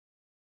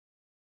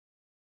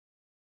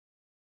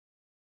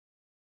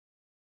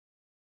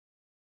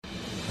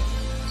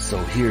So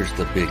here's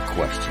the big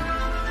question.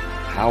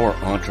 How are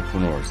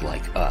entrepreneurs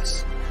like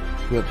us,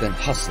 who have been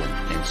hustling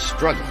and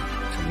struggling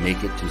to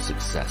make it to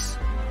success,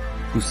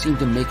 who seem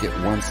to make it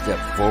one step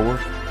forward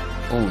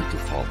only to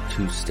fall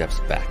two steps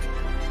back,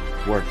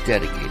 who are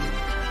dedicated,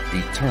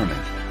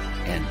 determined,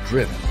 and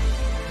driven?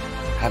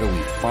 How do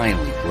we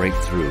finally break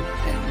through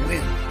and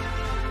win?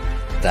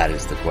 That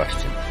is the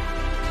question,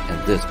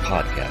 and this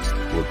podcast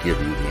will give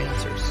you the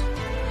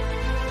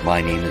answers. My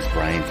name is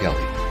Brian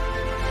Kelly,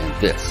 and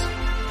this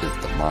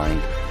is the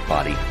Mind,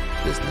 Body,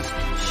 Business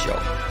Show.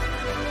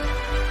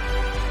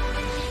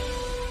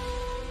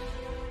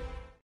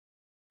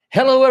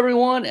 Hello,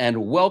 everyone,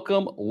 and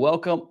welcome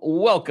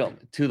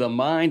to the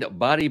Mind,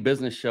 Body,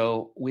 Business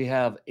Show. We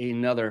have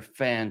another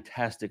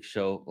fantastic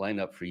show lined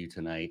up for you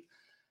tonight.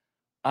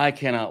 I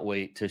cannot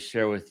wait to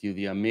share with you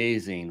the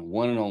amazing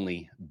one and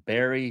only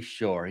Barry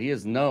Shore. He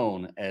is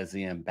known as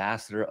the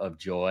Ambassador of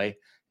Joy,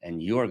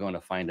 and you are going to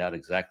find out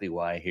exactly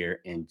why here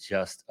in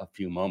just a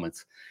few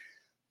moments.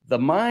 The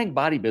Mind,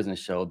 Body, Business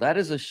Show, that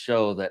is a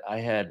show that I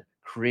had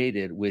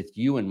created with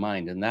you in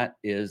mind, and that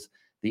is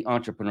the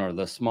entrepreneur,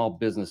 the small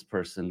business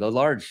person,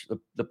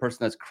 the person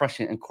that's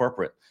crushing it in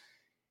corporate.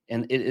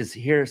 And it is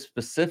here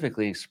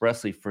specifically,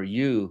 expressly for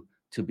you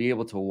to be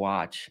able to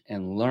watch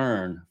and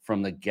learn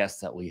from the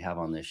guests that we have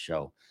on this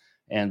show.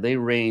 And they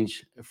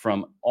range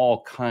from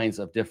all kinds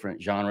of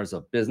different genres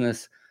of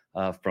business,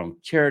 from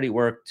charity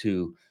work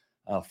to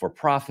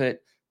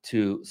for-profit,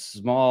 to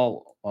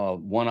small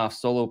one-off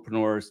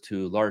solopreneurs,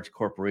 to large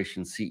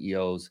corporation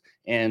CEOs,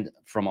 and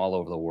from all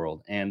over the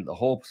world. And the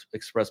whole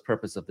express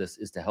purpose of this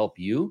is to help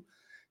you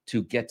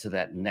to get to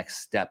that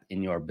next step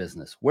in your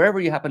business,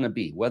 wherever you happen to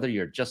be, whether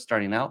you're just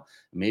starting out,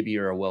 maybe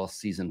you're a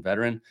well-seasoned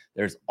veteran.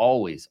 There's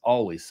always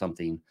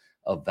something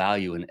of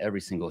value in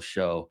every single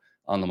show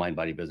on the Mind,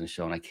 Body, Business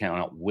Show. And I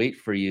cannot wait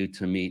for you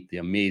to meet the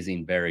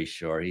amazing Barry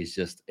Shore. He's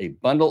just a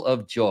bundle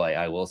of joy,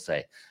 I will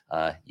say.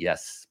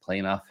 Yes,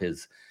 playing off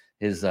his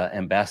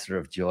Ambassador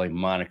of Joy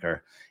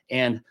moniker.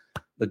 And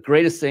the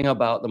greatest thing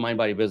about the Mind,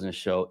 Body, Business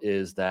Show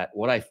is that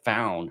what I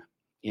found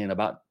in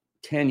about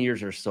 10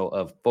 years or so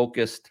of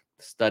focused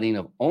studying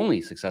of only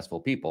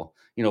successful people,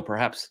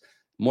 perhaps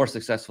more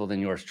successful than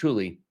yours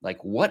truly, like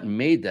what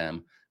made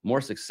them more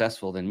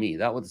successful than me?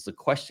 That was the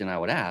question I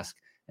would ask.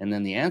 And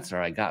then the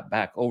answer I got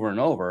back over and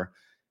over,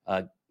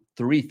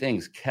 three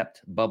things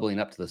kept bubbling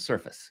up to the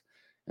surface.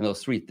 And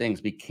those three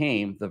things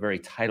became the very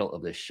title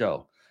of this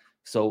show.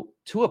 So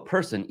to a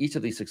person, each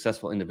of these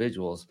successful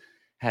individuals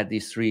had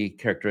these three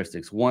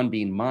characteristics, one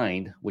being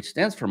mind, which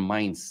stands for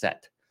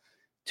mindset.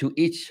 To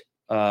each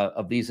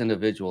of these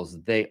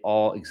individuals, they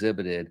all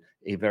exhibited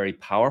a very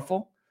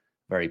powerful,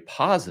 very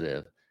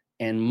positive,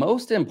 and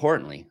most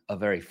importantly, a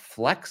very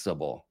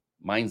flexible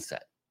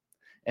mindset.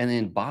 And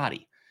then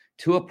body.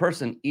 To a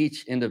person,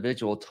 each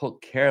individual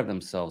took care of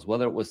themselves,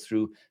 whether it was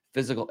through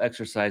physical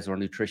exercise or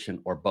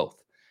nutrition or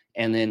both.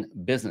 And then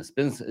business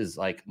is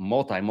like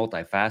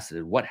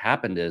multifaceted. What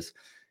happened is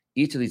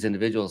each of these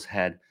individuals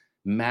had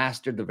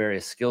mastered the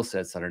various skill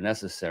sets that are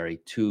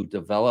necessary to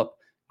develop,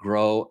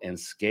 grow, and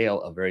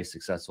scale a very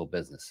successful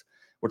business.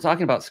 We're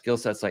talking about skill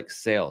sets like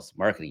sales,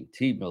 marketing,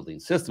 team building,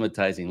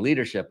 systematizing,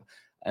 leadership,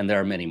 and there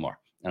are many more.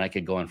 And I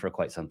could go on for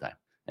quite some time.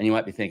 And you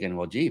might be thinking,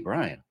 well, gee,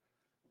 Brian,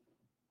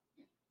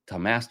 to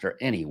master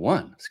any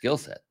one skill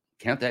set,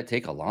 can't that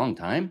take a long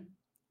time?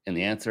 And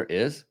the answer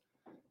is,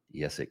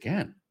 yes, it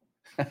can.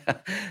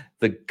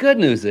 The good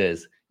news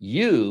is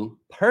you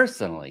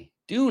personally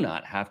do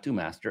not have to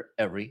master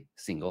every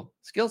single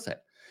skill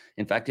set.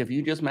 In fact, if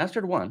you just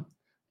mastered one,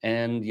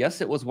 and yes,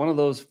 it was one of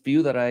those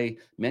few that I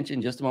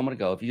mentioned just a moment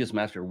ago, if you just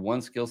mastered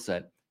one skill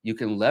set, you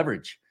can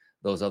leverage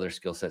those other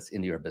skill sets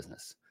into your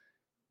business.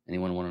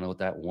 Anyone want to know what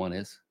that one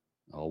is?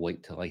 I'll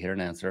wait till I hear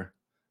an answer.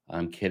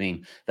 I'm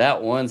kidding.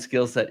 That one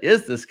skill set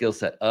is the skill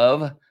set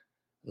of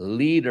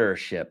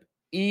leadership.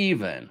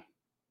 Even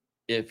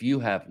if you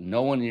have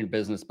no one in your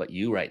business but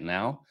you right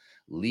now,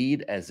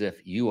 lead as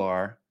if you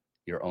are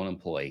your own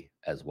employee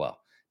as well.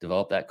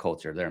 Develop that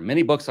culture. There are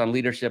many books on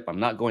leadership. I'm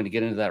not going to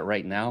get into that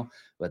right now,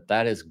 but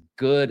that is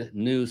good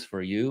news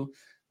for you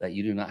that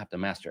you do not have to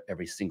master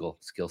every single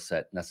skill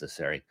set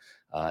necessary.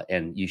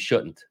 And you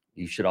shouldn't.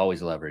 You should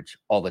always leverage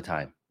all the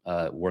time.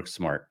 Work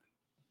smart.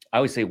 I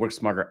always say work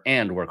smarter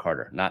and work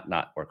harder,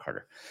 not work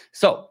harder.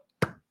 So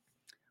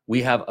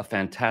we have a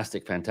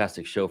fantastic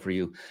show for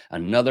you.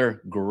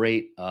 Another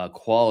great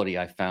quality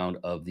I found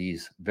of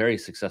these very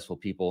successful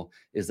people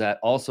is that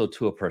also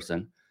to a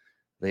person,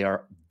 they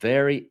are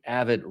very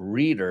avid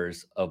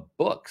readers of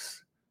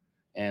books.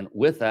 And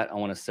with that, I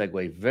want to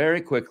segue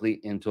very quickly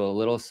into a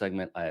little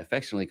segment I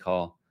affectionately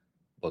call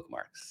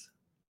Bookmarks.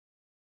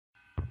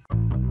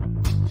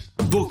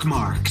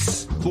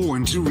 Bookmarks.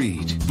 Born to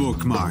read.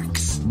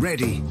 Bookmarks.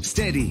 Ready,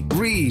 steady,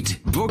 read.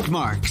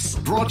 Bookmarks.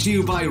 Brought to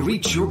you by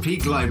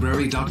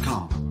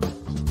ReachYourPeakLibrary.com.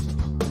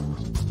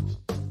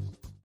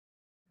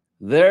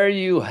 There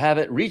you have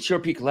it,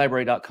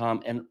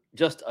 ReachYourPeakLibrary.com. And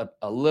just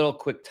a little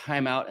quick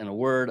timeout and a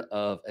word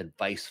of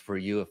advice for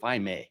you, if I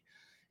may.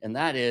 And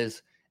that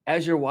is,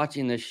 as you're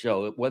watching this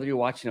show, whether you're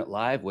watching it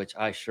live, which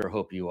I sure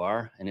hope you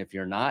are, and if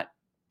you're not,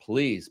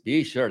 please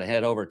be sure to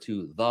head over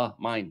to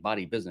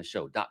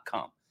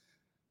themindbodybusinessshow.com.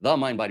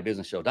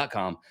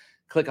 Themindbodybusinessshow.com.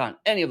 Click on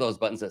any of those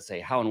buttons that say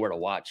how and where to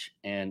watch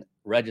and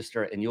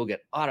register, and you'll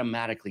get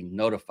automatically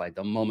notified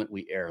the moment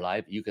we air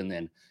live. You can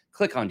then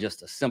click on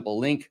just a simple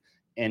link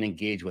and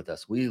engage with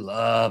us. We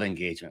love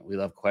engagement. We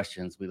love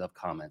questions. We love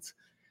comments.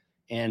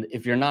 And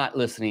if you're not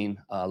listening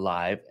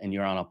live and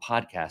you're on a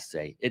podcast,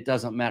 say, it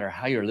doesn't matter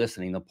how you're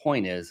listening. The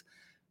point is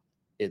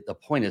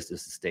to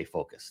stay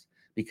focused,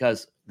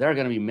 because there are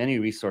going to be many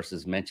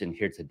resources mentioned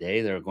here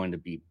today. There are going to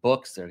be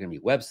books. There are going to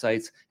be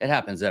websites. It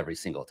happens every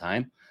single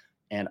time.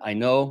 And I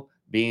know,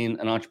 being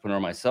an entrepreneur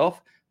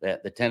myself,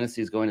 that the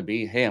tendency is going to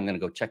be, hey, I'm going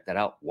to go check that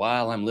out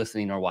while I'm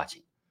listening or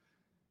watching.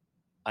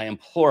 I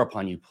implore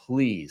upon you,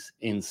 please,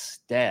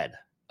 instead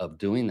of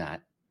doing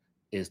that,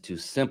 is to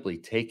simply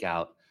take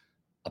out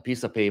a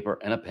piece of paper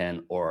and a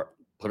pen, or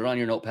put it on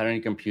your notepad on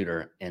your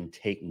computer and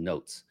take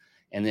notes,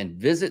 and then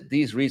visit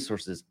these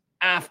resources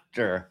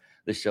after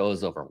the show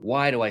is over.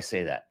 Why do I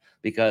say that?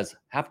 Because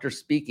after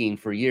speaking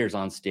for years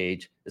on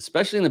stage,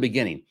 especially in the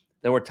beginning,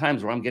 there were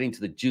times where I'm getting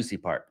to the juicy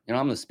part.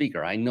 I'm the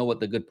speaker. I know what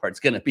the good part's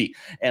going to be.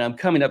 And I'm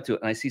coming up to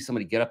it, and I see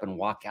somebody get up and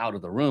walk out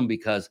of the room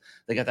because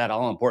they got that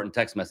all-important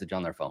text message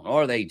on their phone,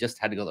 or they just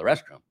had to go to the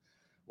restroom.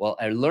 Well,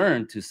 I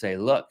learned to say,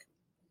 look,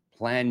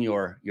 plan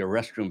your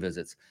restroom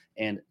visits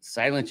and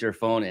silence your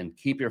phone and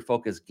keep your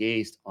focus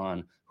gazed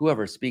on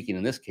whoever's speaking,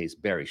 in this case,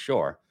 Barry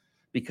Shore,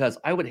 because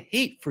I would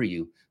hate for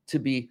you to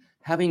be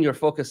having your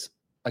focus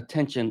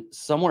attention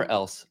somewhere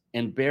else,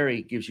 and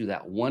Barry gives you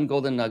that one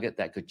golden nugget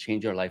that could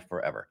change your life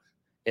forever.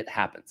 It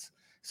happens.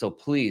 So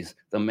please,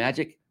 the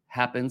magic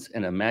happens,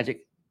 and the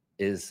magic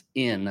is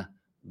in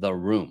the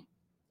room.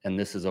 And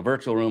this is a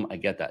virtual room. I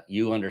get that.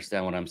 You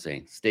understand what I'm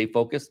saying. Stay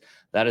focused.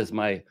 That is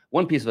my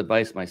one piece of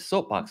advice, my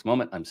soapbox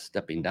moment. I'm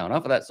stepping down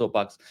off of that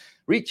soapbox.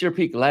 Reach Your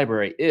Peak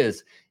Library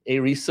is a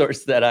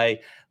resource that I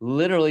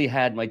literally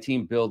had my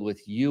team build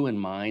with you in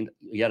mind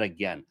yet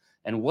again.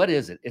 And what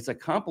is it? It's a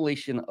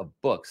compilation of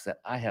books that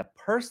I have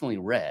personally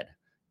read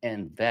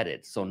and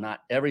vetted. So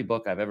not every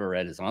book I've ever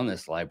read is on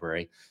this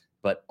library,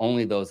 but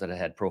only those that have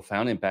had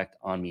profound impact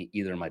on me,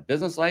 either in my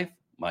business life,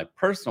 my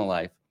personal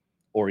life,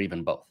 or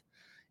even both.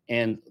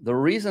 And the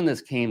reason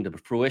this came to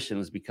fruition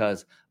was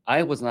because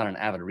I was not an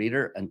avid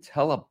reader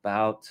until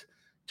about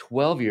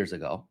 12 years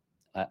ago.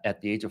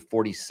 At the age of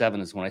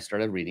 47 is when I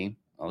started reading.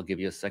 I'll give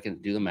you a second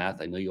to do the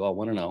math. I know you all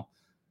want to know.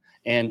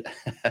 And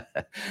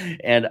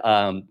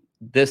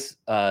this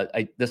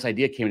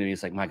idea came to me.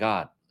 It's like, my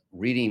God,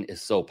 reading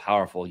is so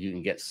powerful. You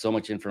can get so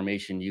much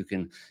information. You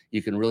can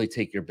really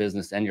take your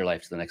business and your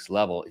life to the next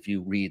level if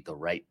you read the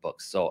right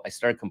books. So I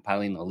started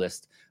compiling a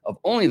list of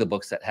only the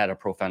books that had a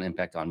profound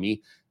impact on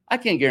me. I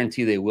can't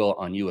guarantee they will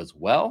on you as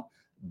well,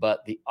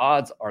 but the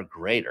odds are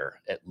greater,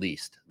 at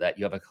least, that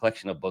you have a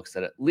collection of books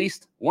that at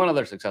least one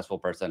other successful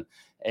person,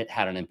 it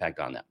had an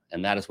impact on them.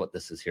 And that is what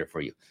this is here for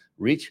you.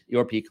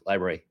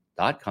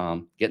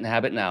 ReachYourPeakLibrary.com. Get in the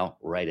habit now,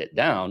 write it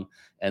down,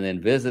 and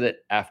then visit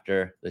it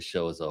after the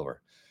show is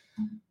over.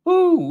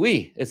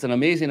 Ooh-wee. It's an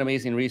amazing,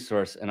 amazing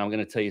resource. And I'm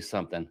going to tell you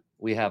something.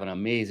 We have an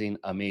amazing,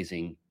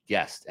 amazing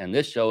guest. And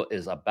this show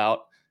is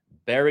about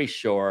Barry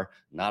Shore,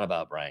 not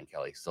about Brian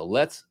Kelly. So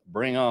let's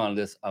bring on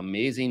this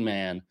amazing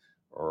man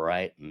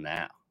right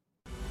now.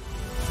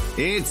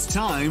 It's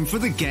time for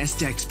the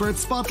Guest Expert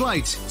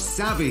Spotlight.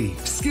 Savvy,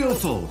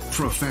 skillful,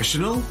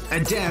 professional,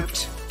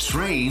 adept,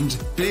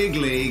 trained, big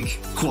league,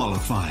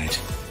 qualified.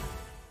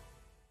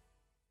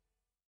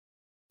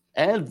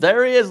 And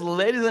there he is,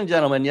 ladies and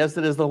gentlemen. Yes,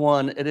 it is the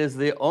one. It is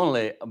the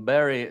only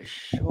Barry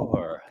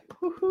Shore.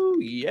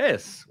 Woo-hoo,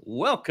 yes.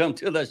 Welcome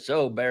to the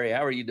show, Barry.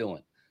 How are you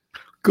doing?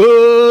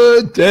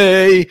 Good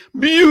day,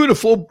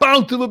 beautiful,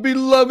 bountiful,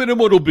 beloved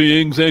immortal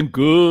beings, and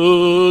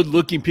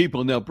good-looking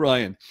people. Now,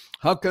 Brian,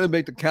 how can I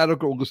make the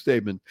categorical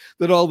statement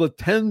that all the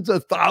tens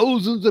of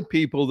thousands of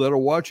people that are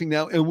watching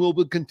now and will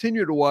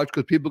continue to watch,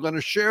 because people are going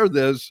to share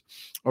this,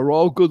 are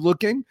all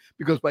good-looking?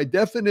 Because by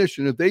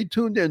definition, if they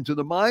tuned into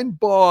the Mind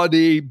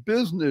Body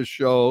Business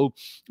Show,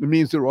 it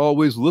means they're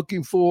always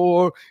looking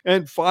for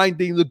and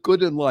finding the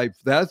good in life.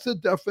 That's the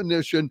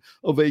definition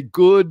of a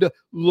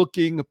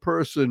good-looking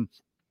person.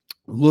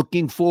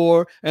 Looking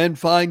for and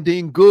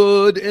finding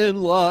good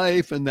in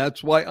life. And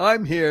that's why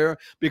I'm here,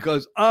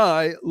 because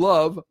I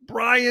love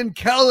Brian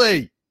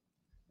Kelly.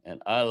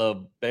 And I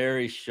love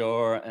Barry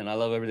Shore, and I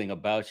love everything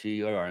about you.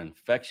 You are an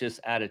infectious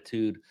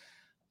attitude.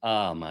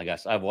 Oh my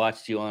gosh. I've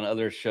watched you on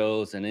other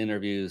shows and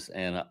interviews,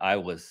 and I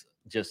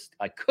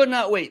could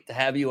not wait to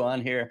have you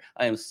on here.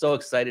 I am so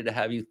excited to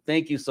have you.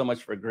 Thank you so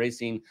much for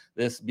gracing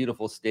this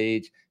beautiful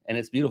stage. And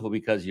it's beautiful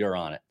because you're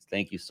on it.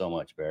 Thank you so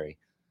much, Barry.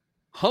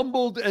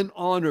 Humbled and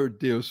honored,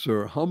 dear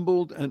sir.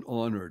 Humbled and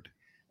honored.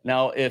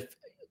 Now,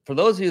 for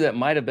those of you that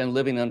might have been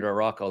living under a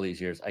rock all these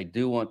years, I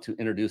do want to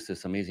introduce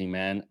this amazing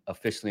man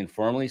officially and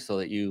formally so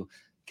that you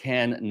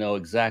can know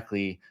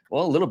exactly,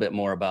 well, a little bit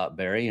more about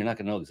Barry. You're not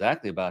going to know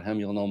exactly about him.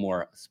 You'll know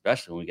more,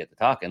 especially when we get to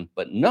talking,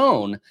 but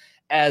known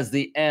as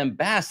the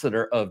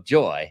ambassador of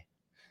joy,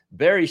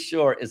 Barry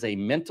Shore is a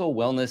mental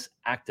wellness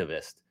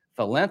activist,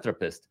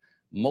 philanthropist,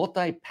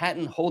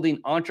 multi-patent holding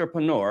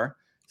entrepreneur,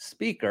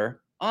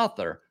 speaker,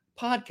 author,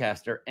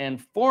 podcaster,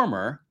 and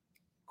former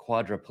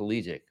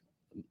quadriplegic.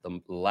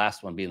 The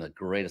last one being the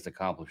greatest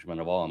accomplishment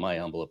of all, in my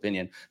humble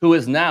opinion, who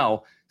is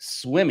now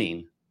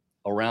swimming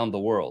around the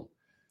world.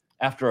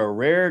 After a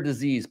rare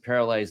disease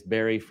paralyzed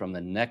Barry from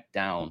the neck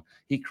down,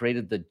 he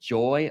created the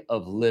Joy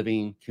of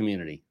Living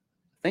community.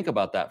 Think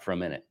about that for a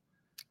minute.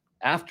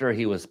 After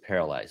he was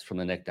paralyzed from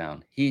the neck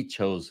down, he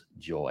chose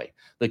joy.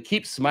 The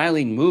Keep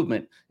Smiling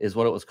movement is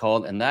what it was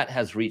called, and that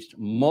has reached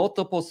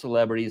multiple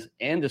celebrities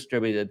and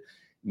distributed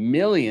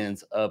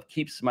millions of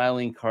Keep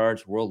Smiling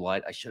cards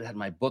worldwide. I should have had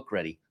my book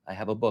ready. I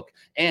have a book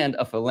and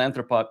a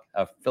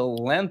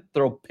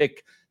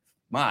philanthropic,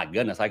 my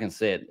goodness, I can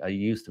say it. I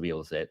used to be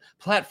able to say it.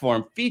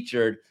 Platform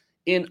featured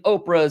in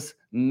Oprah's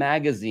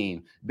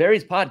magazine.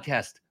 Barry's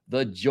podcast,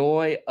 The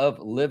Joy of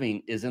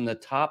Living, is in the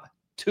top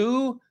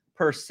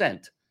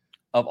 2%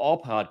 of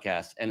all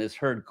podcasts and is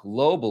heard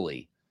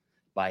globally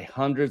by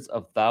hundreds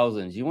of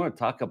thousands. You want to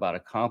talk about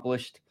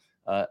accomplished,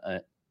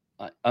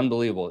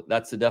 unbelievable.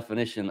 That's the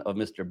definition of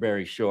Mr.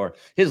 Barry Shore.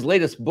 His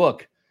latest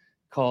book,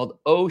 called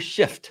Oh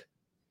Shift,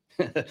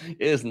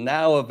 is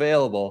now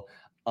available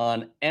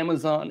on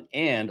Amazon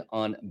and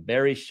on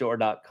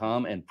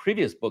barryshore.com. And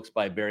previous books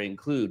by Barry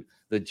include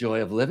The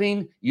Joy of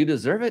Living, You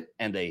Deserve It,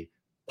 and a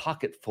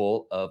pocket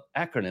full of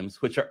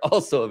acronyms, which are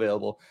also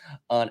available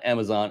on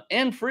Amazon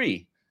and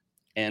free.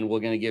 And we're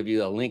going to give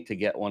you a link to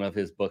get one of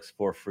his books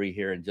for free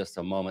here in just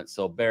a moment.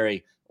 So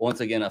Barry, once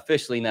again,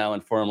 officially now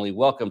and formally,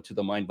 welcome to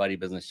the Mind Body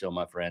Business Show,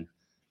 my friend.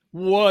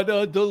 What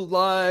a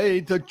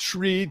delight, a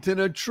treat,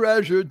 and a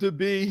treasure to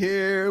be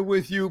here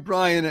with you,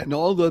 Brian, and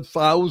all the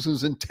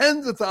thousands and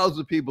tens of thousands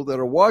of people that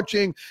are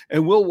watching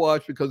and will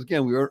watch, because,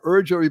 again, we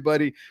urge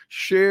everybody,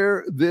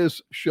 share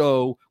this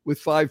show with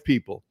 5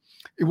 people.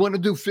 You want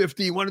to do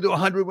 50, you want to do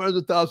 100,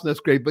 100,000, that's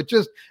great. But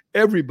just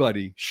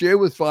everybody share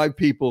with 5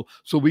 people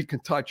so we can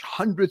touch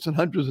hundreds and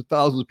hundreds of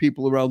thousands of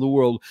people around the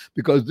world,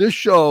 because this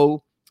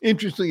show,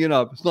 interestingly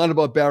enough, it's not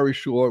about Barry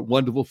Shore,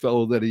 wonderful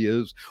fellow that he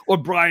is, or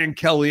Brian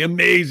Kelly,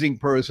 amazing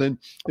person.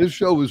 This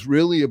show is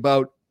really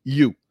about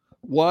you,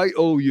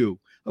 Y-O-U,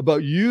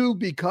 about you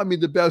becoming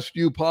the best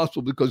you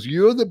possible, because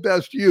you're the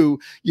best you.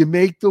 You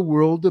make the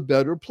world a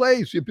better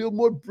place. You build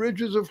more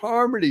bridges of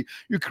harmony.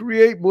 You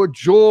create more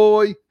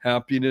joy,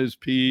 happiness,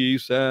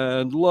 peace,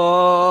 and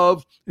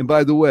love. And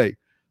by the way,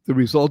 the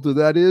result of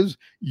that is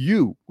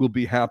you will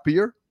be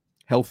happier,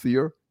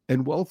 healthier,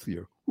 and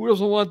wealthier. Who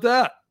doesn't want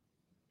that?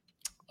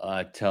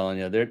 Telling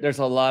you, there's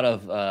a lot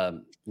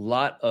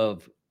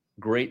of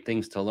great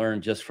things to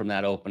learn just from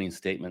that opening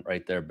statement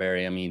right there,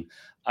 Barry. I mean,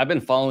 I've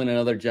been following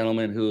another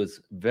gentleman who is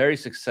very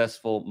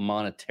successful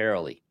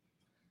monetarily.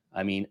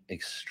 I mean,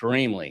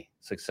 extremely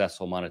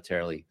successful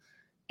monetarily.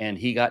 And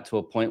he got to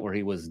a point where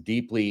he was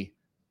deeply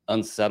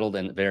unsettled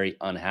and very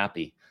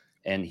unhappy.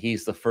 And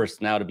he's the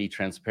first now to be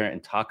transparent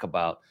and talk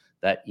about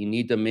that you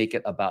need to make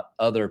it about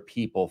other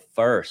people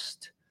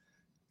first,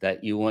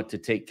 that you want to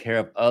take care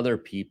of other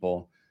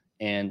people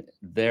and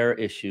their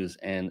issues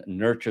and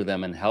nurture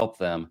them and help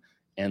them.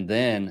 And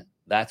then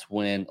that's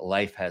when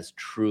life has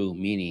true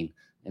meaning.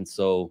 And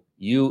so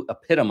you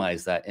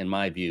epitomize that, in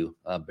my view,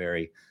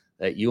 Barry,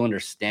 that you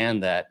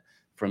understand that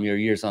from your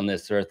years on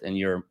this earth and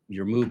your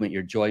movement,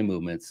 your joy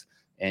movements,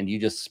 and you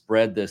just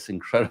spread this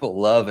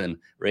incredible love and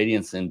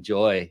radiance and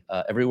joy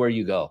everywhere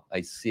you go.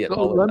 I see it.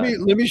 So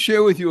let me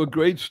share with you a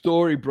great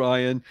story,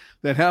 Brian,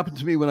 that happened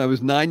to me when I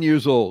was 9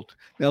 years old.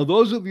 Now,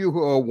 those of you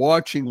who are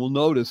watching will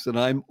notice that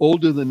I'm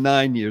older than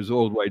 9 years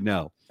old right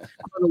now.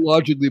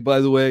 Chronologically, by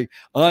the way,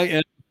 I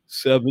am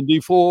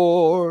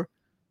 74.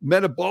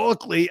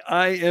 Metabolically,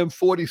 I am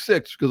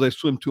 46 because I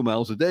swim 2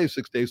 miles a day,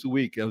 6 days a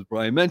week, as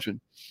Brian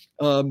mentioned.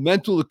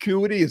 Mental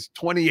acuity is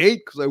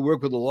 28 because I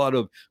work with a lot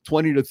of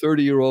 20 to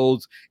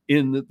 30-year-olds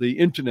in the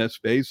internet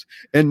space.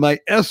 And my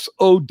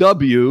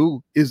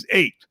SOW is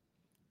 8.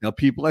 Now,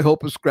 people, I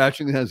hope, are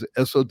scratching that has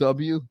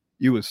SOW.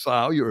 You a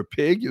sow, you're a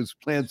pig, you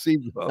plant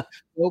seeds.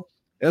 Well,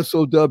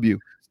 SOW,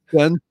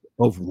 sense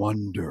of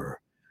wonder.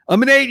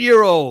 I'm an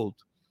 8-year-old.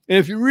 And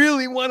if you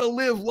really want to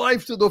live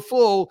life to the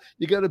full,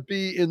 you got to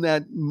be in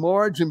that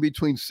margin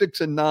between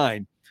 6 and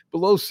 9.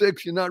 Below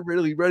 6, you're not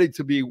really ready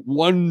to be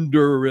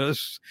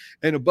wondrous.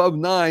 And above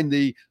 9,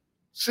 the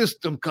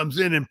system comes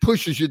in and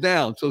pushes you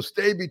down. So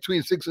stay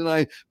between 6 and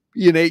 9,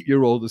 be an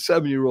 8-year-old, a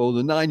 7-year-old,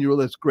 a 9-year-old.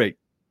 That's great.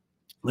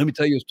 Let me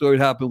tell you a story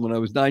that happened when I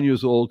was 9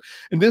 years old.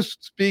 And this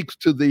speaks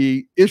to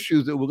the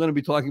issues that we're going to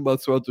be talking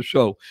about throughout the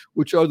show,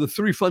 which are the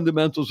 3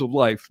 fundamentals of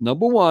life.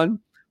 Number 1,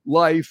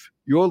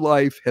 your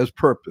life has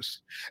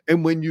purpose.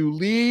 And when you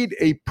lead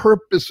a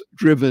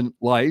purpose-driven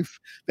life,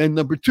 then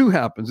number 2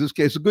 happens. In this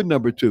case, a good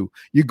number 2.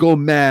 You go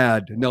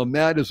MAD. Now,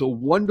 MAD is a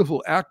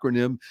wonderful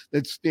acronym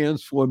that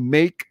stands for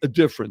make a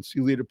difference.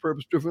 You lead a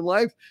purpose-driven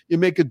life, you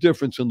make a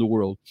difference in the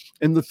world.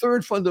 And the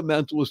 3rd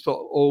fundamental is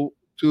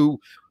to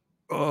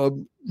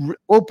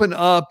open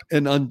up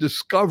and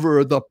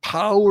undiscover the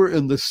power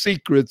and the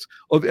secrets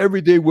of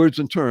everyday words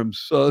and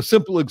terms. A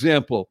simple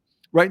example.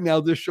 Right now,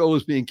 this show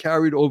is being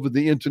carried over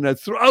the internet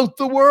throughout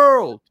the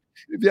world.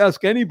 If you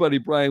ask anybody,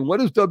 Brian, what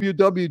does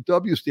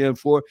www stand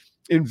for?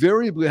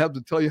 Invariably have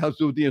to tell you how to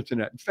do with the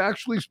internet.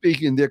 Factually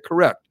speaking, they're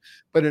correct.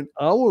 But in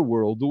our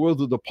world, the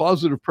world of the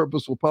positive,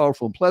 purposeful,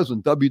 powerful, and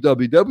pleasant,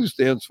 www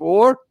stands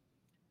for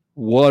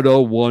what a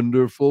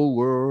wonderful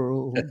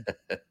world.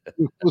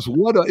 Because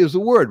what is a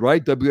word,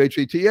 right?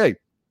 WHATA.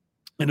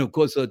 And of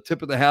course, a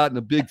tip of the hat and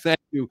a big thank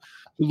you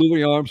to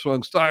Louis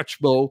Armstrong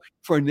Starchmo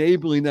for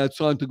enabling that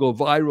song to go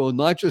viral, and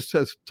not just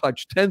has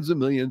touched tens of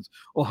millions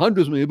or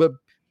hundreds of millions, but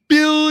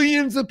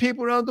billions of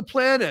people around the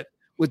planet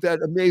with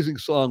that amazing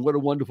song, What a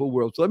Wonderful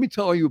World. So let me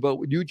tell you about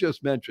what you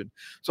just mentioned.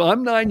 So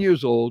I'm 9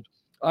 years old.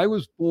 I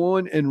was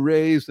born and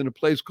raised in a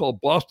place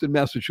called Boston,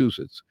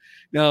 Massachusetts.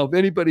 Now, if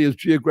anybody is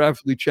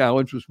geographically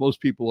challenged, which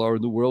most people are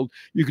in the world,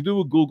 you can do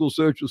a Google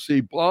search. You'll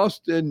see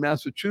Boston,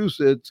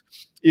 Massachusetts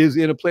is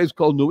in a place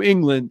called New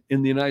England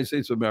in the United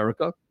States of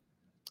America.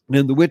 And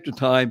in the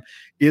wintertime,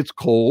 it's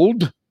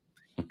cold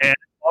and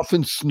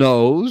often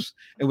snows.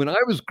 And when I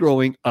was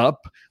growing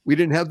up, we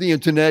didn't have the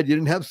internet. You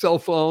didn't have cell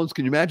phones.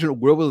 Can you imagine a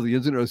world without the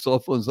internet or cell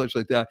phones, such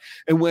like that?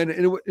 And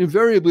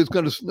invariably it's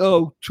going to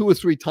snow 2 or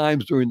 3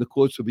 times during the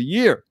course of a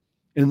year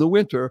in the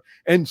winter,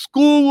 and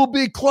school will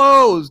be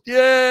closed.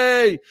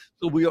 Yay!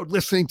 So we are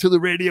listening to the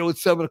radio at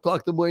 7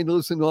 o'clock in the morning,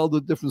 listening to all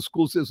the different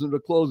school systems that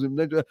are closed. And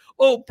then,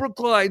 oh,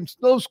 Brookline,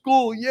 no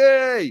school.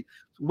 Yay!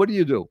 So what do?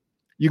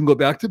 You can go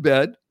back to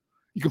bed.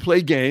 You can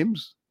play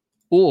games,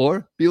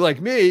 or be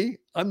like me.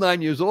 I'm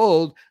 9 years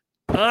old.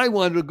 I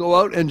wanted to go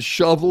out and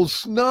shovel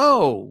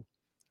snow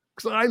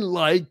because I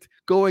liked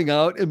going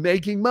out and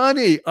making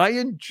money. I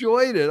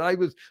enjoyed it.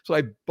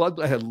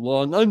 I had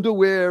long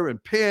underwear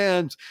and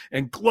pants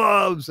and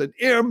gloves and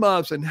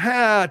earmuffs and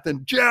hat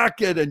and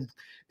jacket and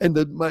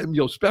my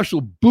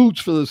special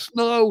boots for the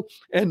snow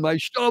and my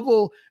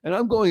shovel. And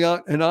I'm going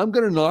out and I'm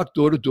going to knock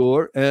door to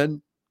door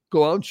and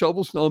go out and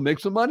shovel snow and make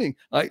some money.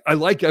 I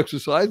like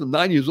exercise. I'm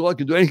 9 years old. I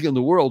can do anything in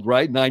the world,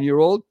 right?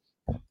 9-year-old.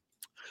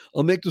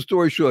 I'll make the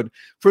story short.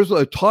 First of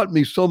all, it taught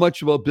me so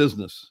much about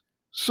business.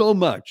 So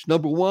much.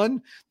 Number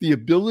one, the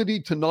ability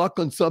to knock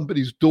on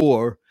somebody's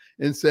door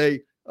and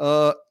say,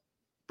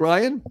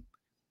 Brian,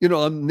 I'm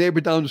a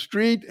neighbor down the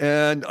street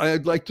and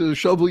I'd like to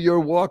shovel your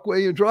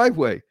walkway and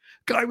driveway.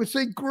 Guy would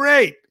say,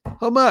 great.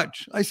 How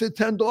much? I said,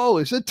 $10.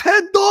 He said,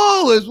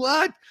 $10?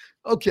 What?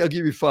 Okay, I'll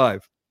give you $5.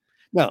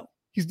 Now,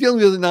 he's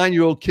dealing with a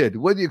 9-year-old kid.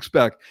 What do you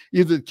expect?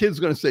 Either the kid's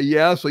going to say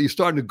yes, or you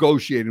start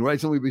negotiating,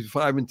 right? Somewhere between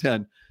 5 and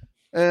 10.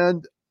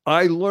 And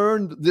I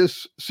learned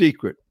this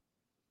secret.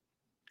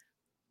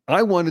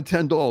 I wanted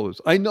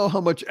 $10. I know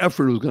how much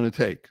effort it was going to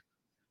take.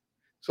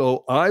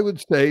 So I would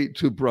say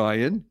to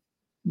Brian,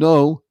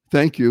 no,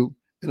 thank you.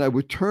 And I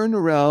would turn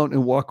around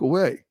and walk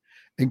away.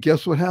 And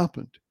guess what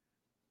happened?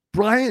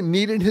 Brian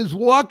needed his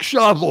walk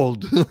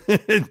shoveled.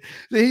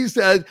 He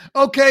said,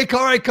 okay,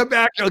 all right, come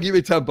back. I'll give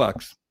you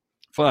 $10.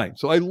 Fine.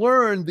 So I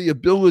learned the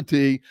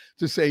ability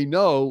to say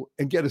no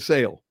and get a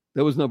sale.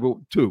 That was number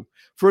two.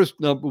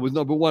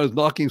 Number one is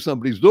knocking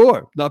somebody's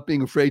door, not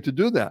being afraid to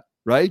do that,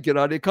 right? Get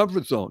out of your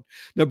comfort zone.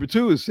 Number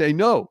two is say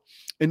no.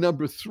 And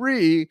number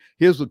three,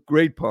 here's the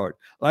great part.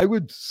 I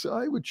would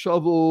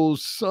shovel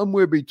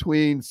somewhere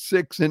between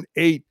 6 and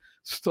 8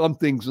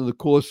 somethings in the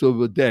course of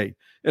a day.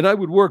 And I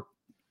would work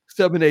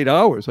 7, 8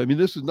 hours. I mean,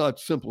 this is not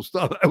simple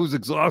stuff. I was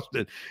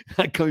exhausted.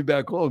 Coming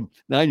back home,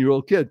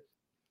 9-year-old kid.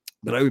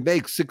 But I would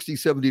make $60,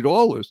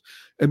 $70.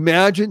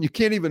 Imagine, you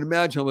can't even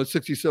imagine how much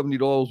 $60,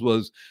 $70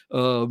 was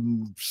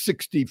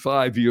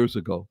 65 years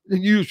ago. A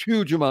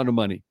huge amount of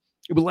money.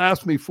 It would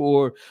last me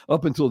for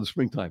up until the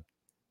springtime.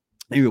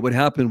 Anyway, what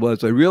happened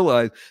was I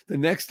realized the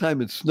next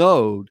time it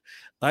snowed,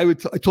 I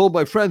told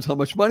my friends how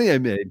much money I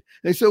made.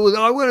 They said, well,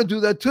 I want to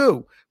do that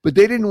too. But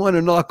they didn't want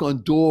to knock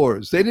on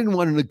doors. They didn't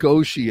want to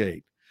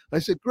negotiate. I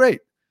said, great,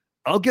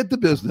 I'll get the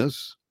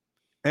business.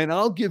 And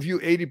I'll give you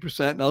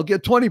 80% and I'll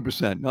get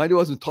 20%. Now, I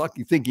wasn't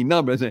thinking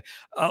numbers. I said,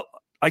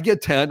 I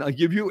get 10, I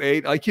give you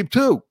 8, I keep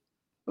 2.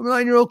 I'm a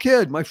 9-year-old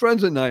kid. My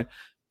friends are 9.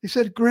 He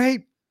said,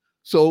 great.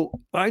 So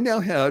I now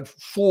had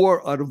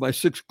 4 out of my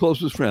 6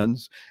 closest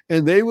friends,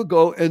 and they would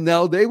go, and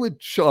now they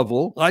would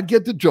shovel. I'd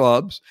get the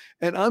jobs,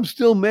 and I'm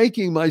still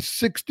making my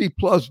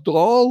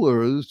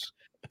 $60+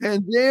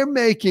 and they're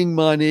making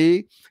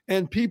money,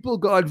 and people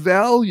got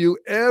value.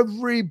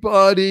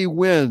 Everybody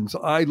wins.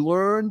 I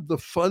learned the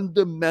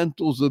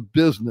fundamentals of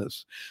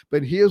business,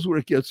 but here's where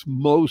it gets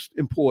most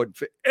important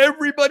for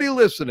everybody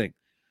listening.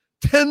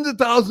 Tens of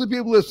thousands of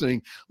people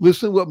listening.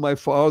 Listen to what my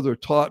father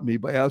taught me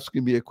by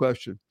asking me a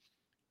question,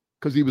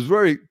 because he was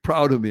very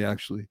proud of me,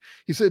 actually.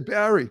 He said,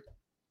 Barry,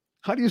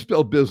 how do you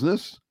spell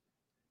business?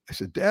 I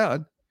said,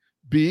 Dad,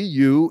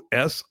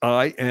 Business.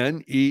 I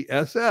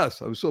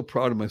was so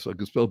proud of myself I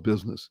could spell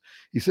business.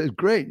 He said,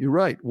 great, you're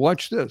right.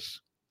 Watch this.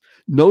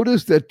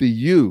 Notice that the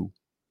U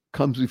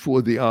comes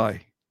before the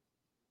I.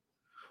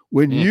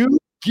 When you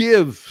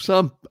give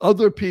some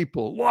other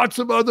people, lots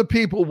of other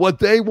people, what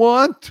they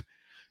want,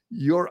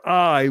 your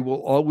I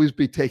will always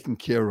be taken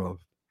care of.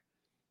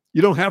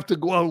 You don't have to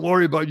go out and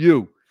worry about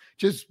you.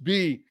 Just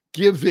be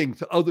giving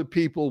to other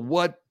people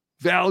what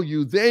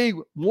value they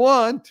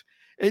want,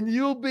 and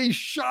you'll be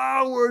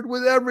showered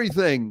with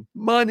everything,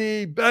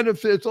 money,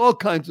 benefits, all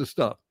kinds of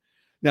stuff.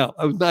 Now,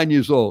 I was 9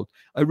 years old.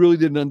 I really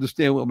didn't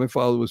understand what my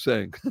father was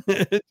saying.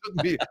 It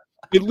took me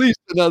at least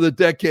another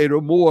decade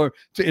or more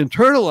to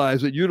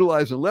internalize it,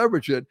 utilize and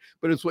leverage it.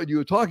 But it's what you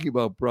were talking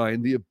about,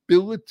 Brian, the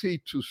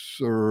ability to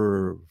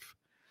serve.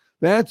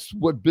 That's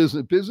what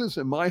business,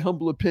 in my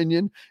humble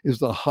opinion, is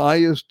the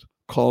highest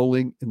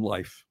calling in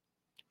life,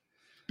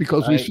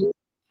 because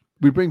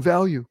we bring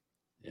value.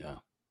 Yeah.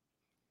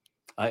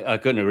 I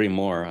couldn't agree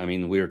more. I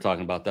mean, we were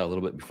talking about that a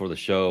little bit before the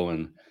show,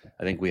 and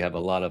I think we have a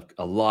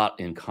lot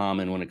in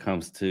common when it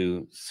comes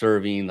to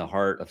serving the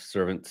heart of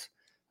servants.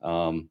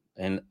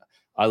 And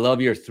I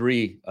love your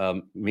three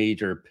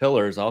major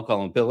pillars. I'll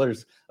call them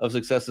pillars of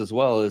success as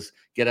well. Is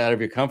get out of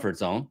your comfort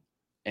zone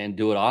and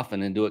do it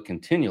often and do it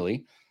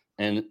continually.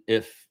 And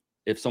if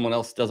someone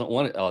else doesn't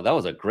want it, oh, that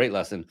was a great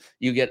lesson.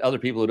 You get other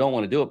people who don't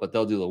want to do it, but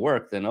they'll do the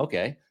work. Then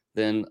okay.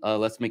 Then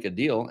let's make a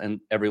deal and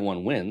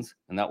everyone wins.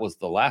 And that was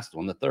the last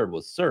one. The third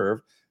was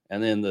serve.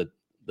 And then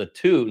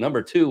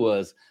number two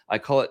was, I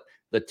call it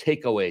the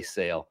takeaway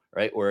sale,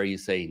 right? Where you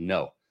say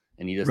no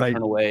and you just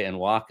turn away and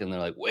walk, and they're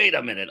like, wait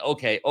a minute.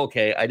 Okay.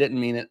 I didn't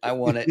mean it. I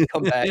want it.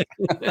 Come back.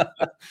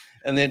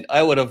 And then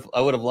I would have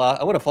fallen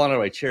out of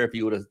my chair if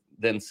you would have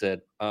then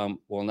said,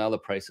 well, now the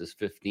price is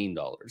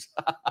 $15.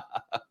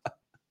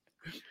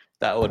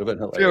 That would have been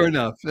hilarious. Fair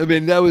enough. I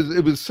mean,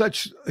 it was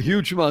such a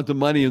huge amount of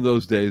money in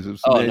those days. It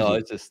was amazing. No,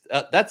 it's just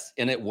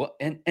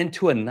and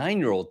to a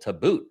 9-year-old to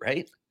boot,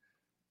 right?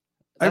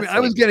 That's I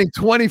was getting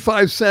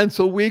 25 cents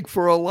a week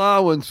for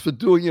allowance for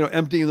doing,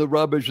 emptying the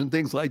rubbish and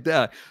things like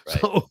that. Right.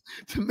 So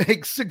to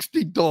make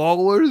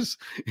 $60,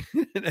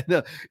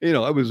 and,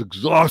 I was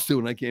exhausted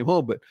when I came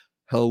home, but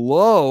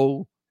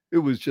hello.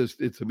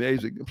 It's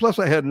amazing. Plus,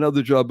 I had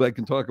another job I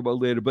can talk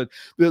about later. But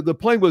the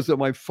point was that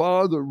my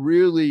father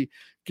really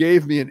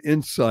gave me an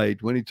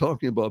insight when he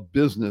talking about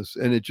business,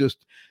 and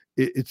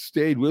it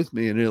stayed with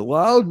me, and it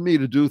allowed me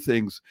to do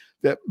things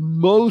that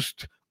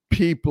most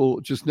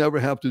people just never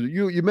have to do.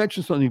 You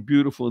mentioned something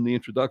beautiful in the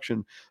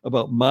introduction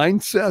about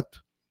mindset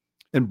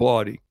and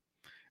body,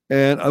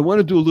 and I want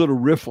to do a little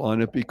riff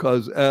on it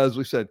because, as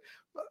we said,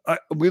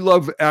 we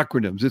love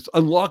acronyms. It's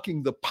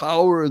unlocking the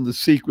power and the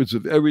secrets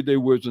of everyday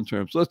words and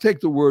terms. So let's take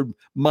the word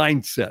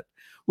mindset,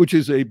 which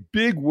is a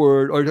big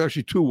word, or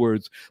actually two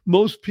words.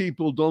 Most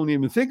people don't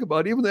even think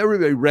about, even though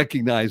everybody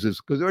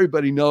recognizes, because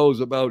everybody knows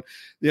about,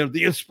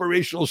 the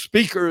inspirational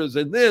speakers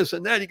and this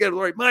and that. You get the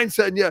right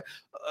mindset. And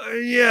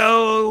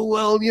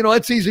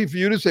it's easy for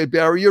you to say,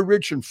 Barry, you're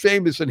rich and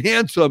famous and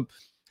handsome.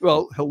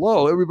 Well,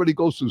 hello, everybody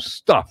goes through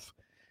stuff.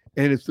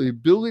 And it's the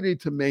ability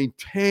to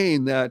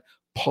maintain that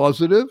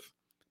positive,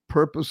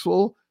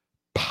 purposeful,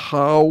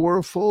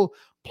 powerful,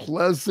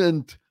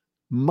 pleasant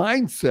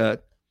mindset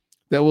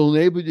that will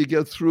enable you to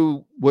get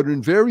through what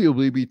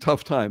invariably be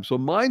tough times. So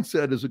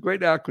mindset is a great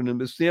acronym.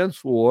 It stands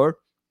for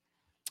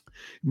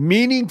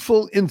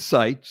meaningful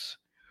insights,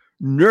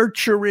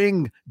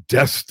 nurturing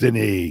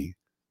destiny.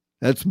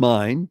 That's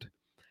mind.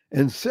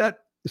 And set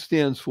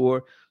stands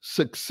for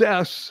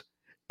success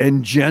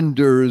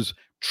engenders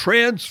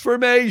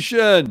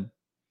transformation.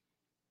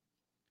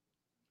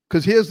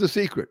 Because here's the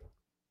secret.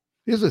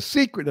 Here's a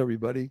secret,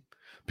 everybody.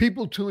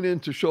 People tune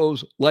into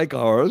shows like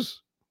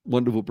ours,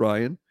 wonderful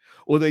Brian,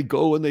 or they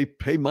go and they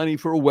pay money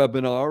for a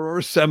webinar or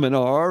a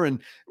seminar, and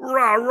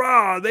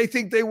they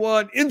think they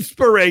want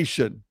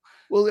inspiration.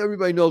 Well,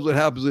 everybody knows what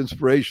happens to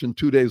inspiration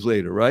 2 days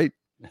later, right?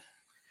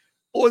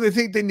 Or they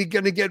think they're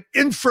going to get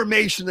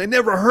information they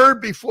never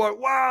heard before.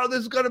 Wow, this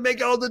is going to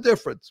make all the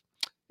difference.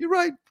 You're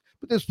right,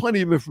 but there's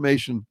plenty of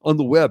information on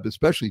the web,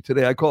 especially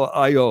today. I call it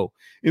I.O.,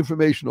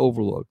 information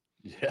overload.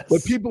 Yes.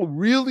 What people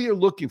really are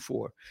looking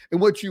for, and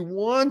what you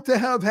want to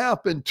have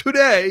happen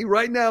today,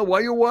 right now,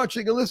 while you're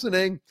watching and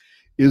listening,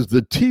 is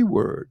the T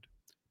word,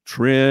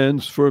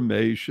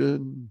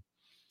 transformation.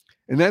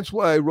 And that's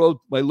why I wrote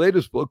my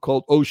latest book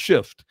called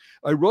Shift.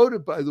 I wrote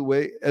it, by the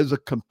way, as a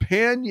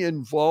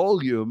companion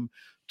volume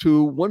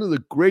to one of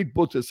the great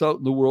books that's out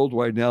in the world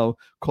right now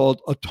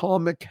called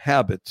Atomic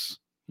Habits.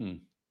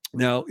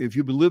 Now, if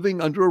you've been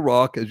living under a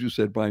rock, as you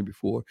said, Brian,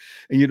 before,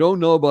 and you don't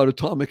know about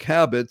Atomic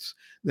Habits,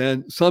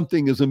 then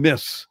something is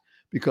amiss,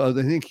 because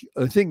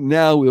I think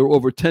now there are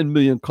over 10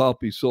 million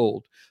copies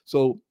sold.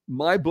 So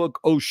my book,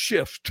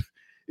 Shift,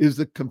 is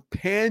the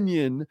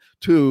companion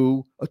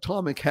to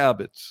Atomic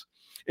Habits.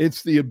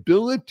 It's the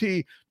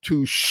ability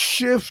to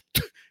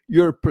shift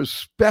your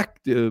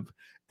perspective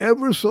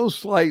ever so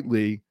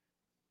slightly,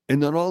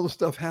 and then all the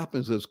stuff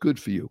happens that's good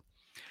for you.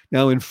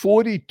 Now, in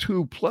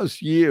 42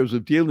 plus years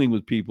of dealing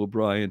with people,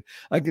 Brian,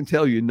 I can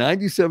tell you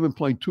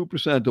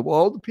 97.2% of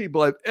all the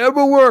people I've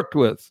ever worked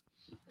with,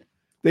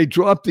 they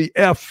drop the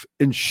F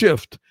and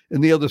shift,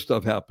 and the other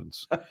stuff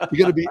happens. You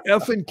got to be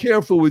effing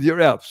careful with your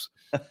Fs.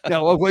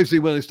 Now, obviously,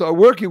 when they start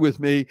working with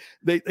me,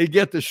 they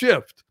get the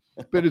shift.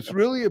 But it's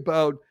really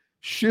about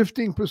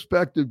shifting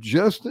perspective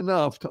just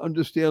enough to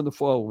understand the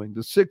following: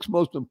 the 6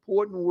 most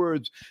important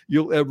words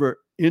you'll ever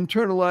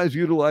internalize,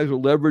 utilize, or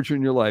leverage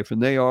in your life.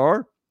 And they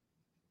are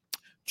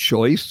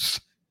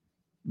Choice,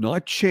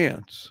 not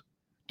chance,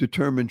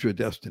 determines your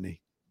destiny.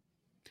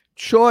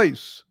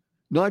 Choice,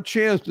 not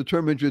chance,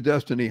 determines your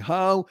destiny.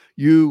 How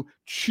you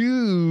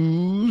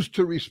choose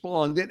to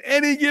respond in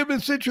any given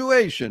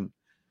situation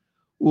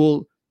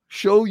will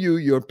show you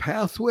your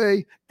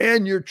pathway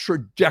and your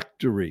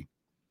trajectory.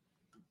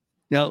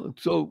 Now,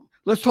 so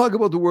let's talk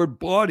about the word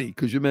body,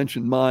 because you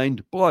mentioned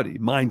mind, body,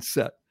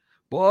 mindset.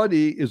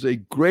 Body is a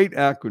great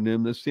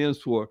acronym that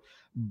stands for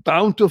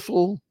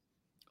bountiful,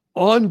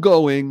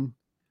 ongoing,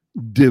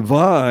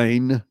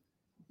 divine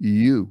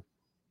you.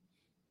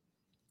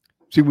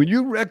 See, when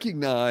you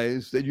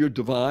recognize that you're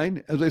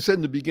divine, as I said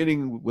in the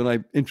beginning when I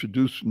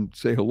introduce and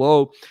say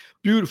hello,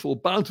 beautiful,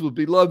 bountiful,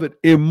 beloved,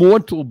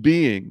 immortal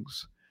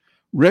beings,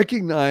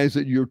 recognize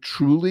that you're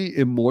truly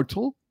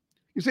immortal.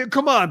 You say,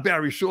 come on,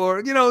 Barry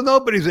Shore,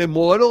 nobody's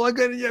immortal.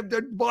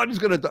 Their body's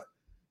going to die.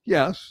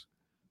 Yes,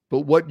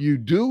 but what you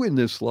do in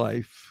this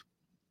life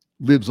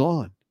lives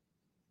on.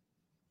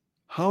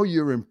 How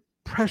you're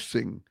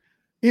impressing,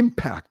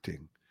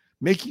 impacting,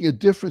 making a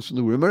difference in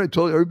the world. Remember, I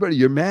told everybody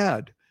you're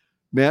mad.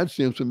 Mad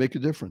stands for make a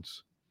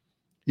difference.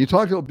 You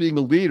talked about being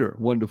a leader,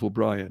 wonderful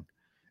Brian.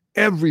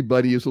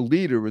 Everybody is a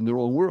leader in their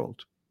own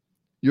world.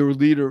 You're a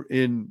leader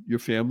in your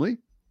family.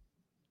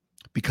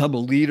 Become a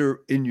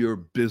leader in your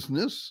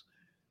business.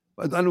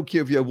 I don't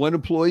care if you have one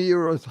employee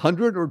or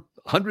 100 or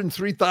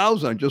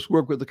 103,000. I just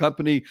worked with a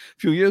company a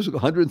few years ago,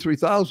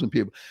 103,000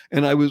 people.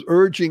 And I was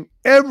urging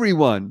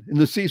everyone in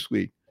the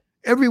C-suite,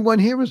 everyone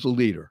here is a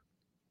leader.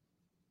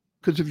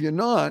 Because if you're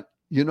not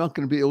going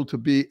to be able to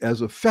be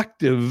as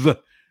effective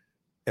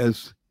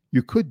as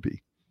you could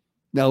be.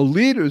 Now,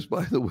 leaders,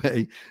 by the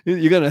way,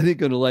 I think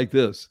going to like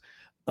this.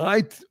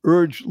 I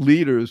urge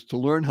leaders to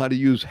learn how to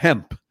use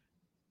hemp.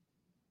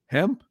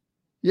 Hemp?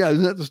 Yeah,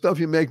 isn't that the stuff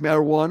you make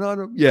marijuana out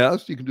of?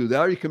 Yes, you can do that.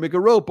 Or you can make a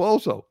rope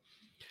also.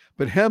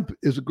 But hemp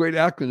is a great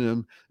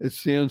acronym. It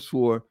stands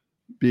for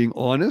being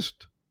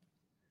honest,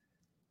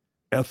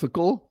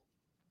 ethical,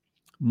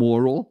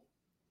 moral,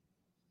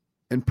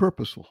 and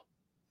purposeful.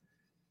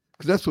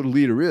 Because that's what a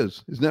leader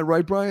is. Isn't that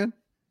right, Brian?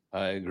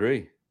 I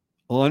agree.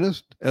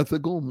 Honest,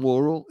 ethical,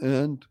 moral,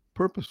 and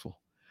purposeful.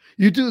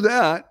 You do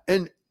that,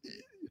 and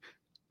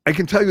I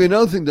can tell you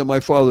another thing that my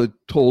father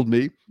told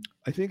me.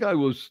 I think I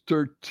was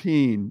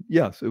 13.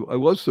 Yes, I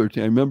was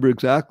 13. I remember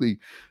exactly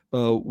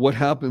what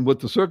happened,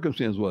 what the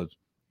circumstance was.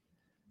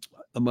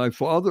 My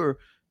father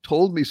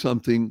told me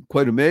something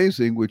quite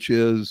amazing, which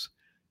is,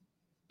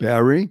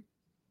 Barry,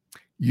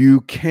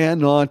 you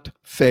cannot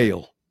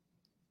fail.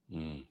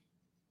 You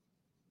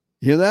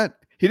hear that?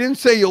 He didn't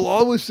say you'll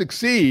always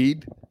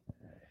succeed.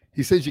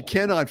 He says you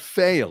cannot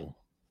fail.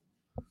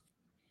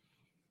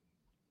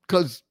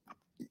 Because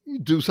you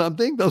do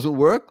something, doesn't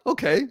work.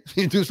 Okay,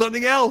 you do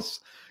something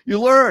else. You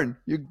learn.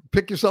 You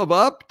pick yourself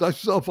up,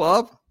 dust yourself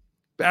off,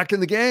 back in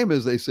the game,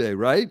 as they say,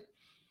 right?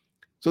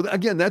 So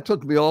again, that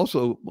took me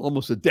also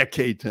almost a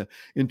decade to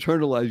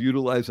internalize,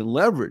 utilize, and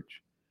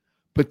leverage.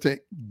 But to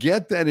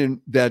get that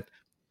in that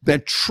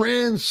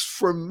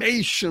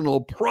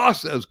transformational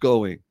process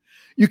going,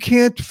 you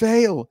can't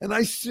fail. And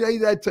I say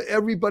that to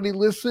everybody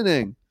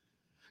listening.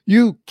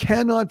 You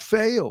cannot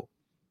fail.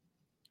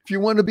 If you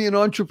want to be an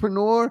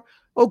entrepreneur,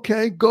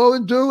 okay, go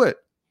and do it.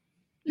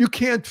 You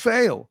can't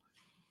fail.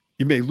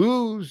 You may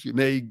lose, you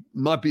may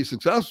not be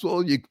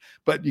successful,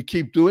 but you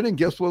keep doing it, and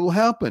guess what will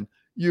happen?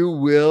 You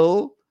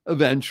will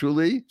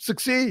eventually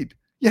succeed.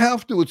 You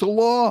have to. It's a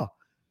law.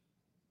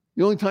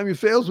 The only time you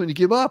fail is when you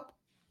give up.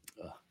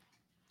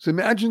 So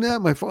imagine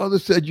that. My father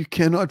said you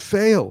cannot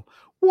fail.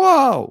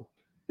 Wow.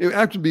 It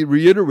actually be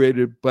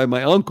reiterated by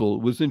my uncle.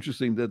 It was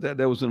interesting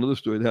that was another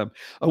story that happened.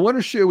 I want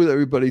to share with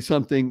everybody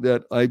something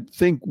that I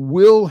think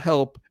will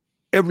help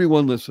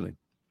everyone listening.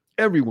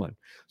 Everyone.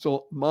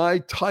 So my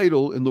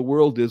title in the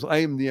world is I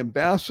am the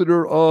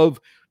ambassador of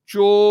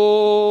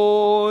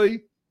joy.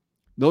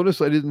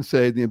 Notice I didn't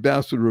say the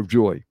ambassador of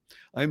joy.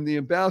 I'm the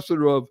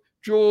ambassador of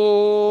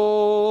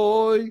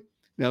joy.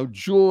 Now,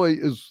 joy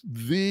is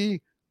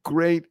the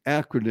great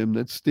acronym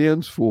that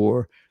stands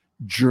for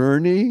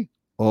Journey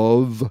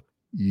of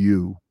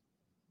You.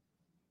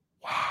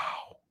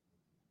 Wow.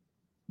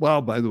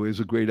 Wow, by the way, is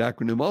a great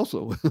acronym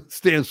also. It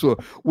stands for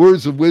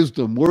words of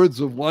wisdom, words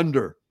of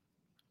wonder.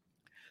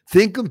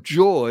 Think of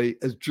joy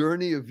as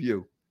journey of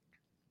you.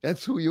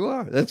 That's who you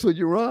are. That's what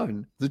you're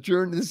on. The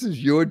journey. This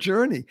is your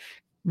journey.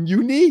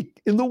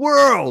 Unique in the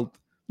world.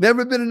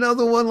 Never been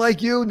another one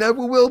like you.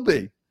 Never will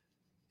be.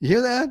 You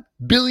hear that?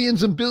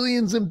 Billions and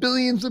billions and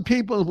billions of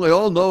people. We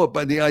all know it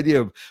by the idea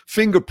of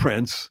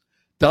fingerprints.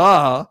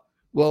 Duh.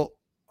 Well,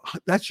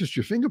 that's just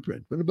your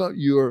fingerprint. What about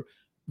your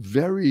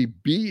very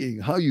being,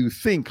 how you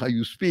think, how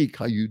you speak,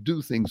 how you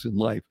do things in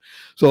life?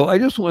 So I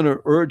just want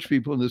to urge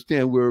people to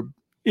understand we're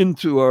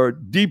into our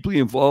deeply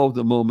involved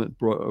a moment,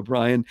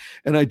 Brian.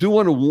 And I do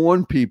want to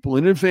warn people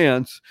in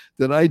advance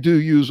that I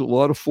do use a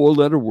lot of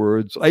 4-letter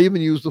words. I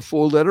even use the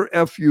 4-letter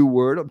FU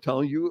word. I'm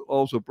telling you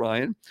also,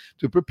 Brian,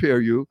 to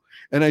prepare you.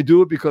 And I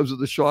do it because of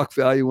the shock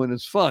value and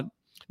it's fun.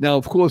 Now,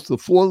 of course, the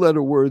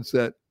 4-letter words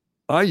that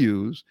I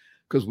use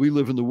because we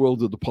live in the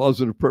world of the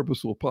positive,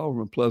 purposeful,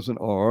 powerful, and pleasant,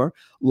 are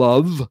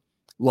love,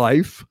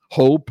 life,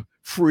 hope,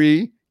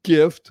 free,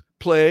 gift,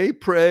 play,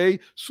 pray,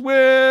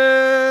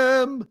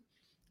 swim.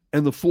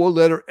 And the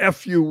 4-letter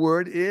FU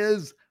word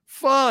is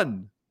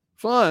fun.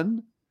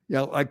 Fun.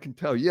 Yeah, I can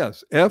tell,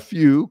 yes.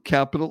 FU,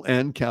 capital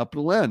N,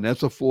 capital N.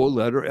 That's a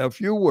 4-letter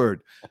FU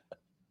word.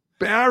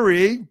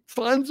 Barry,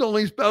 fun's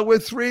only spelled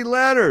with 3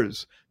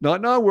 letters. Not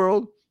in our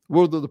world.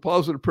 World of the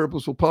positive,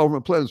 purposeful, powerful,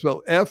 and pleasant.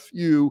 Spelled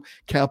FU,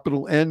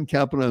 capital N,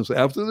 capital N. So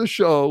after the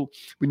show,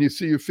 when you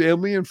see your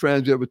family and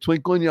friends, you have a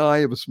twinkle in your eye,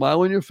 you have a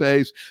smile on your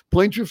face,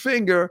 point your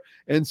finger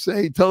and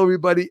say, tell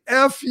everybody,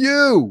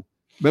 FU.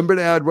 Remember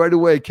to add right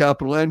away,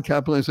 capital N,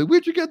 capital N. I said,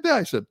 where'd you get that?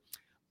 I said,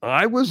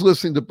 I was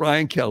listening to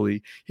Brian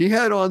Kelly. He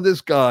had on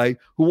this guy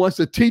who wants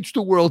to teach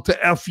the world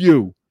to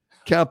FU.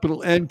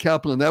 Capital N,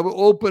 capital N. That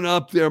will open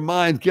up their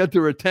minds, get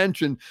their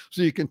attention,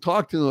 so you can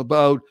talk to them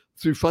about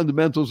 3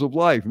 fundamentals of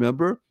life.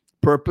 Remember?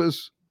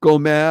 Purpose, go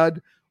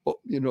mad,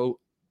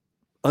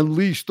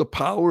 unleash the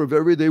power of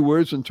everyday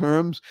words and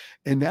terms.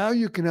 And now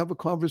you can have a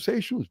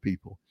conversation with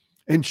people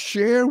and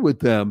share with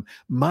them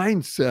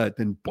mindset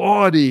and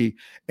body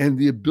and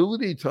the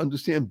ability to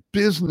understand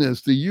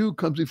business. The U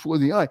comes before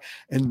the I.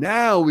 And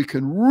now we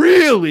can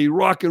really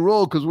rock and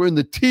roll because we're in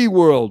the T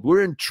world.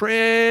 We're in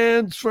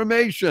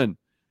transformation.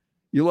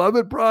 You love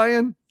it,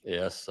 Brian?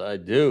 Yes, I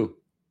do.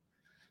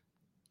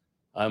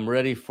 I'm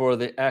ready for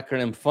the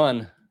acronym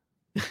FUN.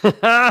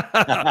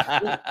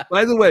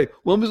 By the way,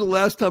 when was the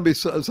last time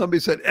somebody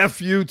said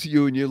FU to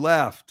you and you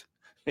laughed?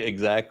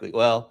 Exactly.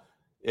 Well,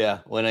 yeah,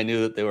 when I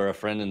knew that they were a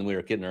friend and we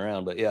were kidding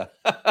around, but yeah.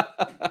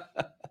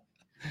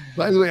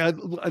 By the way,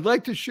 I'd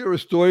like to share a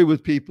story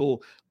with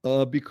people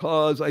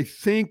because I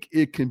think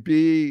it can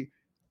be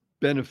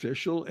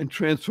beneficial and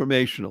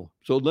transformational.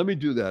 So let me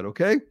do that,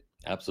 okay?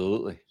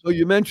 Absolutely. So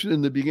you mentioned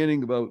in the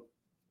beginning about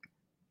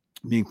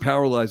being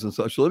paralyzed and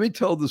such. So let me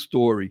tell the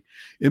story.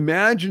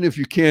 Imagine, if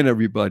you can,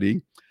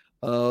 everybody,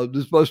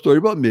 this is a story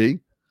about me.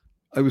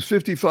 I was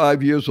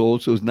 55 years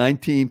old, so it was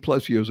 19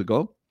 plus years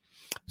ago.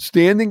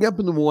 Standing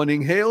up in the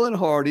morning, hale and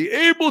hearty,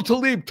 able to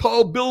leap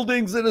tall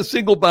buildings in a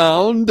single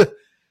bound.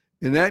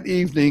 And that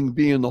evening,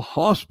 being in the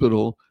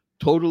hospital,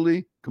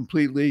 totally,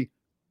 completely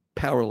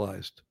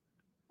paralyzed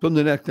from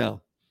the neck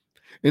down.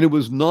 And it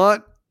was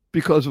not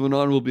because of an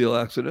automobile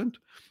accident.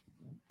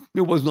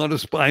 It was not a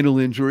spinal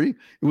injury.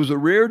 It was a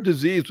rare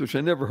disease, which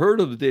I never heard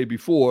of the day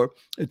before.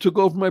 It took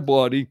over my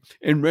body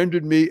and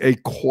rendered me a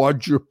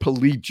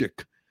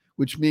quadriplegic,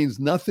 which means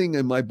nothing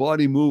in my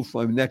body moved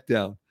from my neck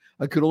down.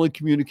 I could only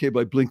communicate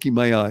by blinking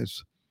my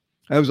eyes.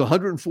 I was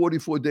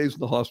 144 days in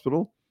the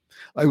hospital.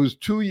 I was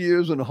 2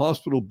 years in a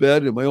hospital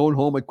bed in my own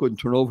home. I couldn't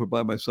turn over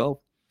by myself.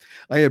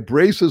 I had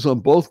braces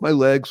on both my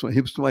legs, my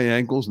hips to my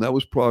ankles, and that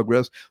was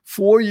progress.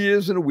 4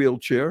 years in a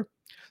wheelchair.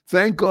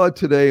 Thank God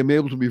today I'm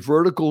able to be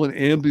vertical and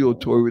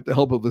ambulatory with the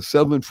help of a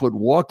 7-foot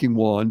walking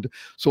wand.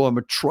 So I'm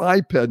a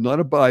triped, not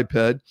a biped.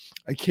 I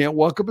can't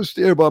walk up a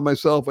stair by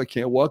myself. I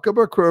can't walk up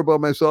a curb by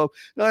myself.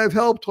 And I have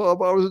help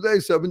 12 hours a day,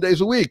 7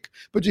 days a week.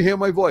 But you hear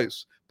my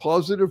voice.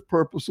 Positive,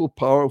 purposeful,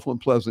 powerful,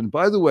 and pleasant. And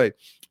by the way,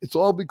 it's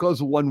all because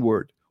of one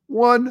word.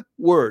 One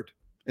word.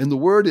 And the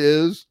word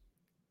is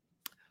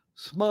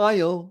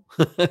smile.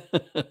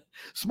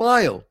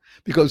 Smile.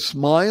 Because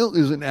SMILE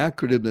is an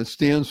acronym that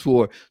stands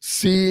for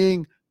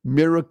Seeing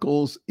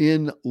Miracles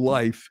in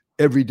Life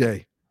Every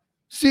Day.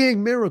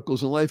 Seeing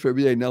miracles in life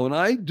every day. Now, when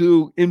I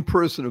do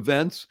in-person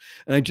events,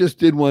 and I just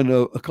did one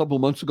a couple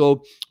of months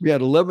ago, we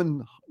had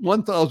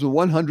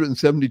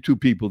 1,172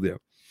 people there.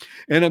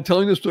 And I'm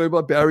telling the story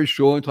about Barry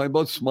Shore and talking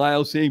about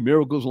SMILE, seeing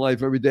miracles in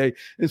life every day.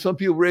 And some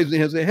people raise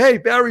their hands and say, hey,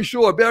 Barry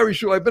Shore, I've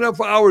been up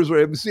for hours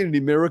already. I haven't seen any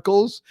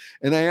miracles.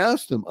 And I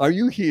asked them, are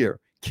you here?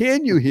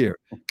 Can you hear?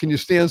 Can you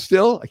stand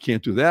still? I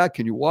can't do that.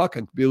 Can you walk? I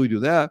can barely do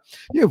that.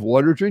 You have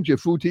water to drink, you have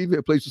food to eat, you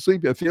have a place to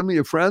sleep, you have family, you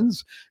have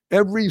friends.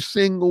 Every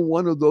single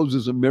one of those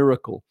is a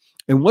miracle.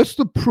 And what's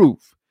the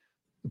proof?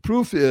 The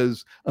proof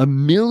is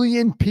 1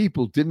 million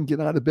people didn't get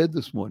out of bed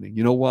this morning.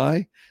 You know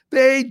why?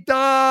 They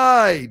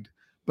died.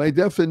 By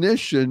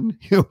definition,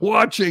 you're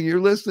watching,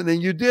 you're listening,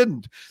 you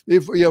didn't.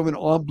 Therefore, you have an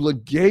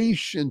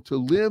obligation to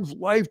live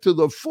life to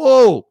the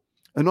full.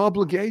 An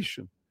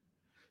obligation.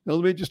 Now,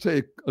 let me just tell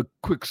you a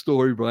quick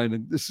story, Brian,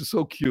 and this is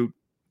so cute.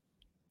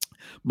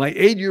 My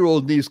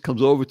 8-year-old niece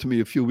comes over to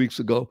me a few weeks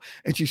ago,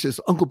 and she says,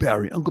 Uncle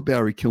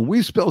Barry, can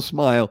we spell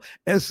SMILE,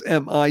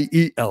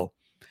 S-M-I-E-L?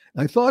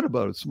 I thought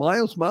about it.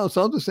 Smile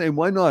sounds the same.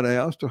 Why not? I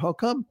asked her, how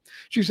come?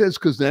 She says,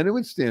 because then it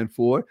would stand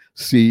for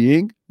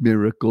Seeing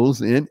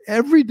Miracles in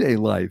Everyday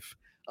Life.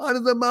 Out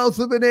of the mouth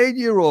of an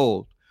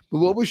 8-year-old. But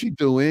what was she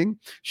doing?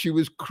 She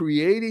was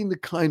creating the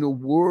kind of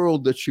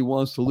world that she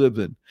wants to live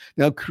in.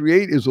 Now,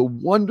 CREATE is a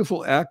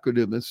wonderful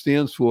acronym that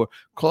stands for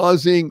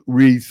Causing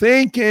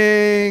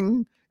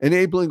Rethinking,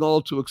 Enabling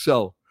All to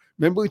Excel.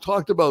 Remember we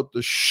talked about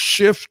the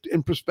shift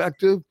in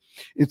perspective?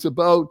 It's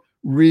about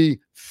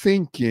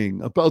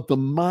rethinking, about the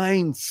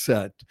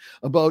mindset,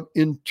 about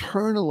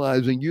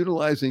internalizing,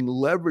 utilizing,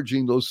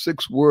 leveraging those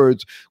 6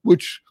 words,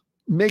 which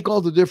make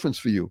all the difference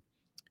for you.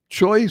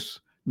 Choice,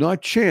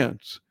 not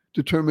chance.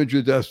 determines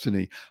your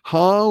destiny.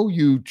 How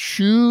you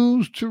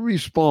choose to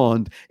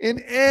respond in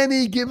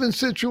any given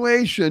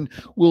situation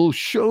will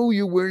show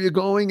you where you're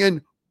going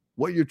and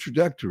what your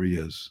trajectory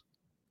is.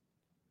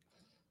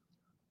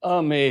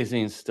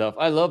 Amazing stuff.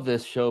 I love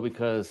this show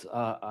because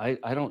I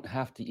don't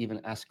have to even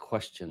ask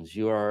questions.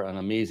 You are an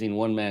amazing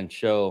one-man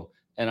show,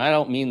 and I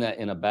don't mean that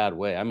in a bad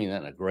way. I mean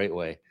that in a great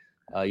way.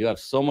 You have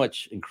so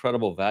much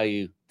incredible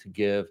value to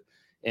give.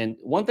 And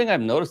one thing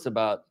I've noticed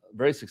about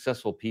very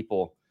successful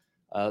people,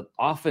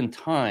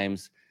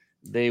 oftentimes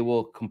they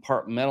will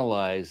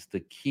compartmentalize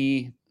the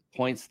key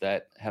points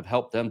that have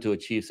helped them to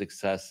achieve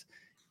success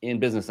in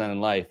business and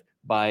in life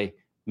by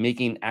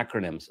making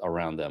acronyms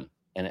around them.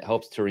 And it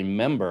helps to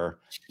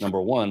remember,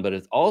 number one, but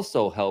it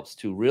also helps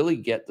to really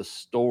get the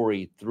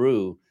story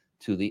through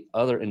to the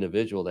other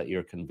individual that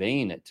you're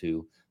conveying it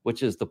to,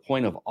 which is the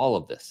point of all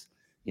of this.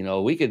 You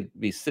know, we could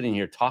be sitting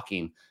here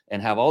talking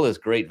and have all this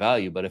great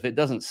value, but if it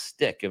doesn't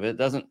stick, if it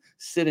doesn't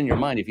sit in your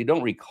mind, if you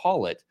don't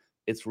recall it,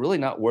 it's really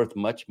not worth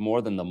much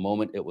more than the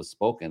moment it was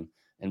spoken.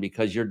 And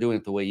because you're doing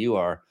it the way you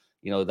are,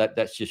 you know, that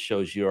just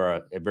shows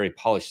you're a very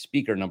polished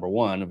speaker, number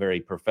one, a very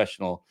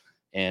professional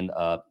and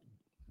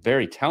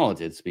very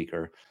talented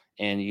speaker,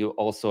 and you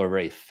also are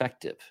very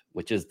effective,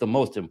 which is the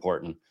most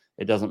important.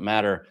 It doesn't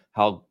matter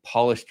how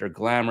polished or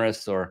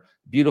glamorous or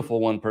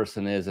beautiful one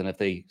person is, and if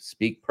they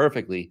speak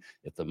perfectly,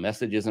 if the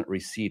message isn't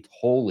received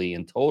wholly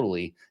and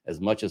totally as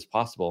much as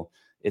possible,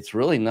 it's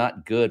really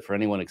not good for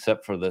anyone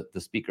except for the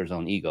speaker's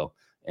own ego.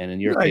 And in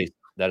your case,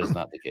 that is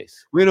not the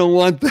case. We don't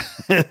want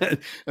that.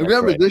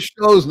 Remember, right. This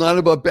show is not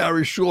about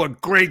Barry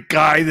Short, great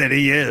guy that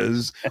he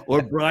is,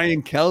 or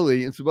Brian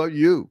Kelly. It's about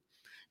you.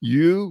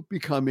 You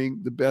becoming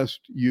the best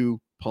you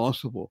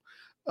possible.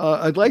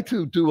 I'd like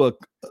to do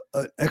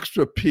an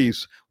extra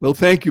piece. Well,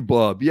 thank you,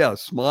 Bob. Yeah,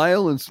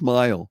 smile and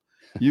smile.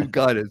 You've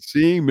got it.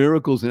 Seeing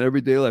miracles in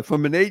everyday life.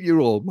 From an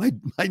 8-year-old, my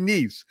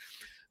niece.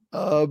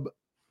 And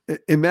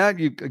Matt,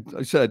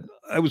 I said,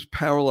 I was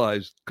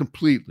paralyzed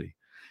completely.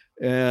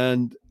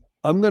 And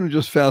I'm going to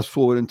just fast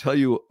forward and tell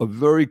you a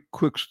very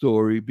quick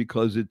story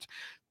because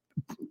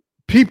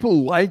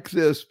people like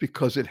this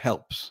because it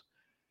helps.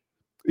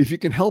 If you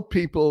can help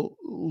people,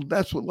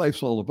 that's what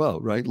life's all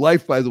about, right?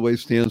 Life, by the way,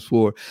 stands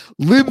for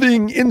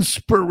living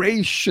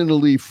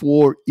inspirationally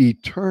for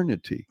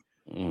eternity.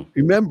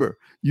 Remember,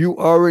 you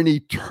are an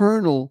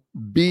eternal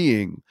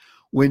being.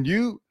 When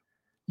you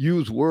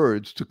use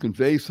words to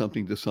convey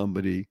something to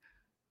somebody,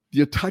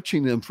 you're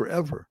touching them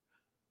forever.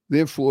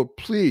 Therefore,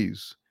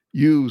 please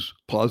use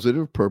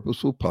positive,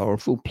 purposeful,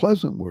 powerful,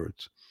 pleasant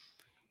words.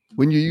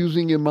 When you're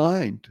using your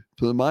mind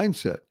to the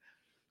mindset,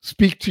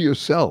 speak to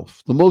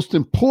yourself. The most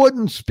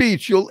important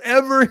speech you'll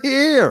ever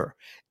hear,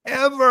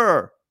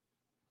 ever,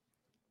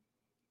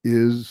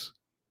 is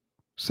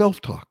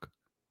self-talk.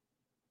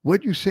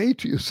 What you say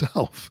to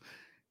yourself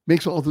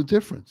makes all the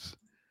difference.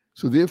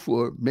 So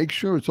therefore, make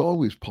sure it's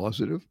always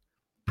positive,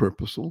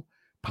 purposeful,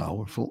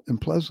 powerful, and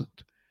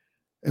pleasant.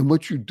 And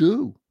what you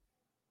do,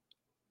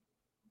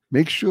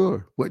 make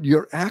sure what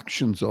your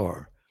actions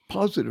are,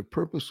 positive,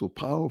 purposeful,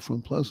 powerful,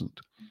 and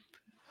pleasant.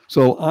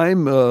 So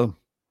I'm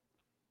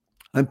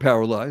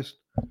paralyzed.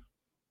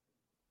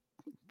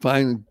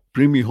 Finally,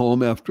 bring me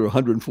home after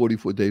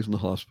 144 days in the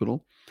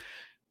hospital.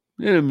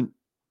 And I'm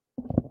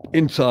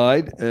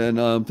inside,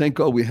 and thank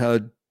God we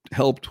had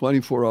help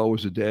 24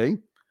 hours a day.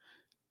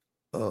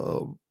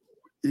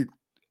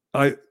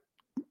 I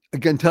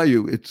can tell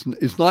you,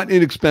 it's not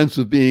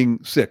inexpensive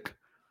being sick.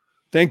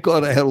 Thank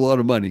God I had a lot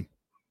of money.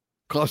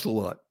 Cost a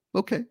lot.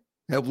 Okay,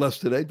 I have less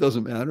today.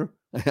 Doesn't matter.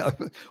 I have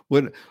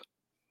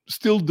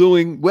still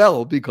doing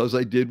well because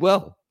I did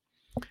well.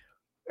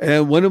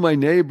 And one of my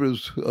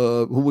neighbors,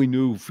 whom we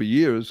knew for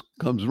years,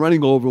 comes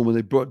running over when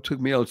they took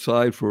me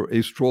outside for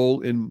a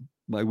stroll in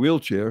my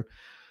wheelchair.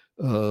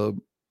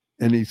 And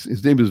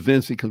his name is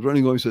Vince. He comes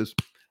running over and says,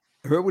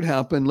 I heard what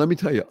happened. Let me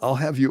tell you, I'll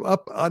have you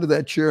up out of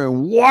that chair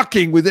and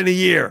walking within a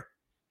year.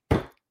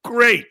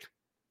 Great.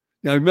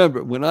 Now,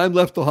 remember, when I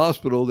left the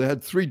hospital, they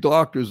had 3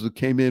 doctors that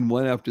came in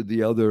one after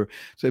the other,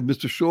 said,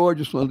 Mr. Shore, I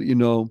just want to let you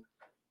know,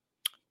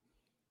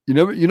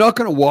 you're not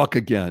going to walk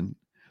again.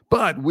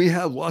 But we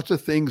have lots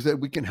of things that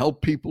we can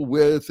help people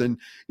with, and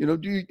you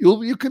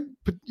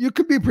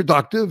can be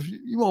productive.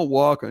 You won't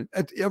walk.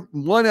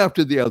 One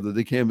after the other,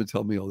 they came and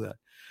tell me all that.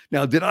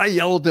 Now, did I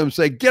yell at them and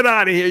say, "Get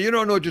out of here! You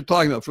don't know what you're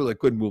talking about"? First, I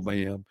couldn't move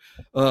my arm,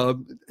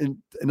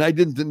 and I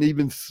didn't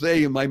even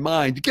say in my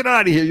mind, "Get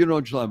out of here! You don't know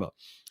what you're talking about."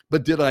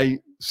 But did I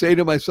say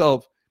to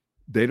myself,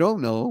 "They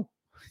don't know"?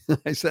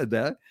 I said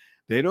that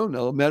they don't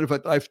know. Matter of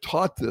fact, I've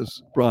taught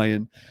this,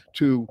 Brian,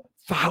 to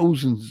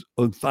thousands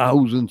and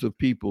thousands of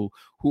people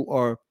who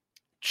are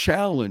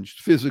challenged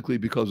physically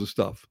because of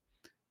stuff.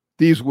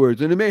 These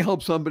words, and it may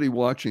help somebody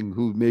watching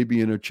who may be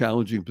in a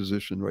challenging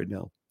position right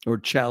now or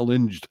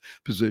challenged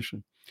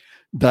position.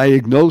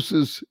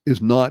 Diagnosis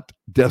is not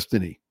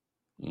destiny.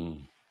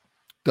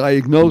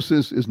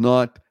 Diagnosis is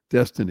not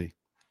destiny.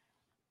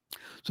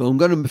 So I'm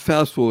going to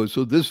fast forward.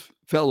 So this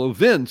fellow,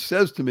 Vince,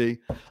 says to me,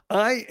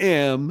 I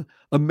am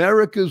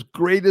America's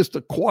greatest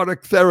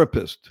aquatic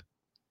therapist.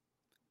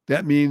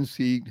 That means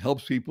he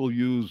helps people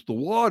use the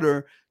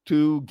water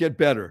to get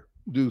better,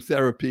 do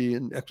therapy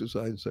and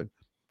exercise. I said,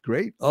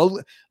 great.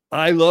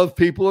 I love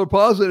people who are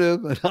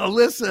positive, and I'll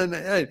listen.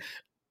 And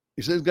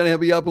he says he's going to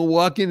have you up and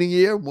walking a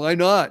year. Why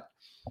not?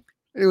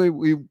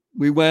 Anyway,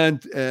 we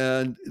went,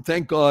 and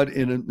thank God,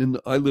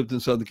 I lived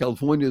in Southern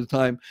California at the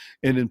time,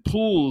 and in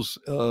pools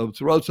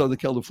throughout Southern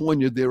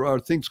California, there are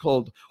things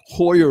called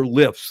Hoyer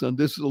lifts, and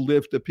this is a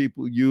lift that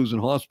people use in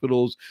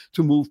hospitals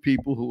to move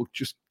people who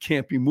just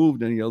can't be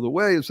moved any other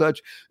way and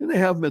such, and they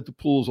have them at the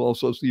pools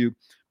also, so you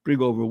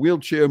bring over a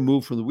wheelchair,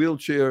 move from the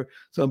wheelchair,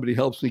 somebody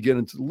helps me get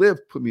into the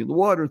lift, put me in the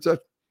water and such.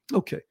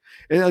 Okay,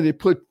 and then they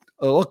put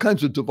all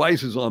kinds of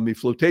devices on me,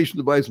 flotation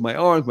devices, my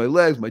arms, my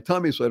legs, my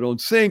tummy, so I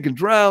don't sink and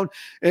drown.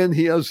 And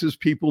he has his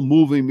people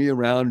moving me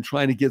around and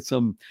trying to get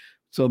some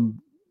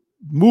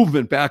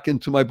movement back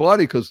into my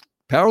body because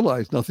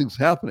paralyzed, nothing's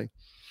happening.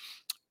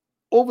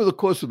 Over the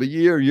course of a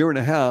year and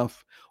a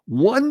half,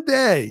 one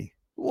day,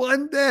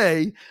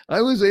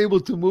 I was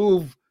able to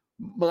move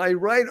my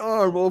right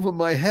arm over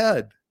my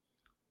head.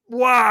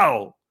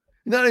 Wow.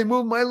 And then I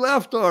moved my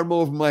left arm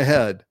over my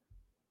head.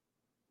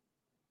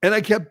 And I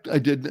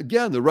did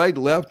again, the right,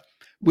 left.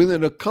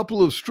 Within a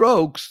couple of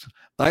strokes,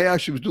 I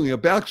actually was doing a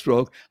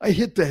backstroke. I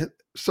hit the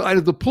side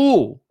of the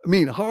pool. I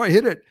mean, how I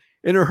hit it,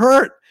 and it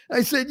hurt.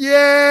 I said,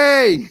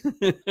 yay,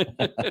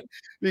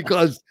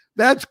 because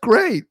that's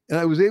great. And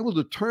I was able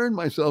to turn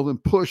myself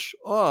and push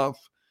off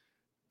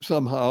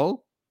somehow.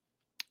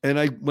 And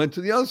I went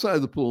to the other side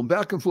of the pool and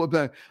back and forth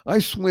back. I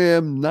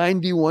swam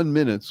 91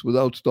 minutes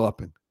without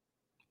stopping.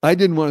 I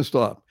didn't want to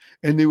stop.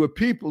 And there were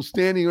people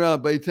standing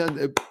around. By the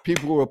time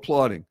people were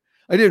applauding.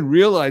 I didn't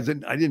realize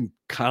it. I didn't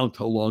count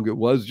how long it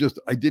was. Just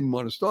I didn't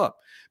want to stop.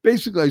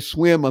 Basically, I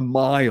swam a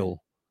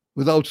mile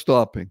without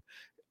stopping.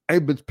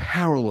 I've been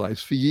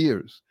paralyzed for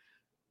years.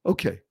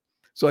 Okay.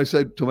 So I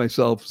said to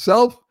myself,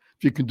 if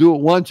you can do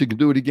it once, you can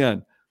do it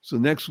again. So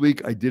next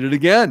week, I did it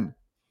again.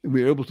 And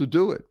we were able to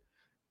do it.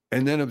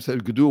 And then I said,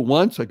 I could do it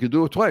once, I could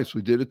do it twice.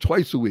 We did it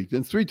twice a week,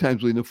 then 3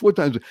 times a week, then 4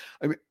 times a week.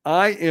 I mean,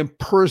 I am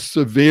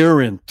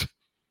perseverant.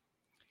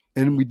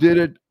 And we did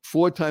it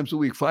 4 times a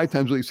week, 5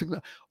 times a week, 6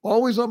 times,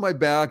 always on my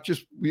back.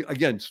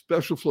 Again,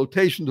 special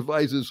flotation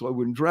devices so I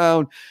wouldn't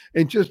drown.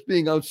 And just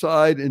being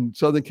outside in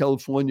Southern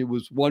California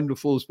was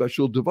wonderful.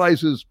 Special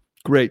devices,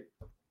 great.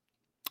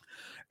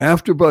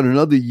 After about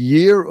another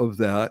year of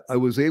that, I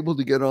was able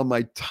to get on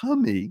my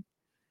tummy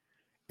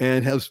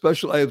and I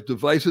have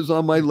devices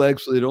on my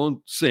legs so they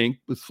don't sink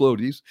with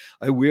floaties.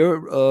 I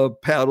wear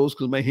paddles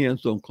because my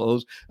hands don't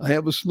close. I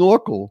have a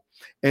snorkel,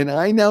 and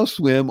I now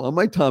swim on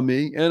my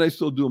tummy, and I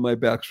still do my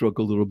backstroke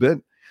a little bit.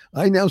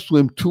 I now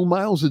swim 2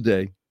 miles a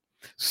day,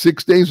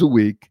 6 days a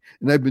week,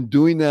 and I've been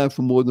doing that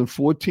for more than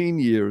 14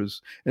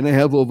 years, and I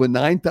have over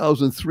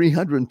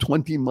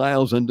 9,320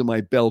 miles under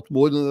my belt,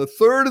 more than a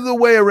third of the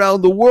way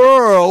around the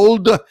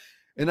world,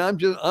 and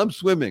I'm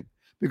swimming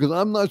because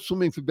I'm not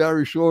swimming for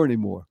Barry Shore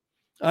anymore.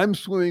 I'm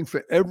swimming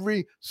for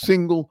every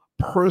single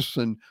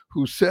person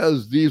who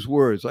says these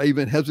words. I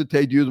even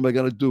hesitate to use them. I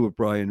got to do it,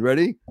 Brian.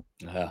 Ready?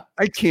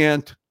 I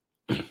can't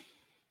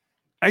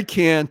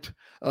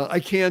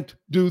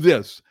do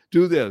this,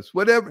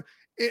 whatever.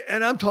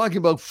 And I'm talking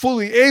about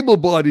fully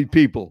able-bodied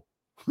people.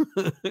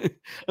 I'm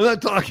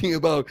not talking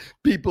about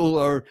people who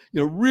are,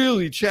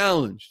 really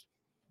challenged.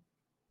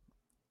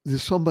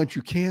 There's so much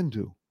you can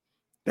do.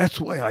 That's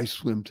why I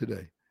swim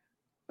today.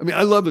 I mean,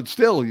 I love it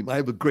still. I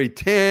have a great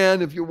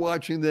tan if you're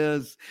watching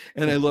this,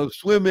 and I love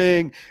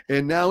swimming.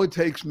 And now it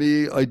takes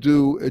me to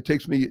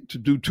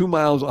do 2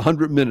 miles,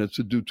 100 minutes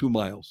to do 2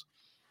 miles.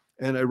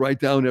 And I write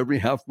down every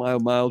half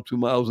mile, 2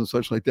 miles and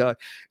such like that.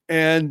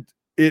 And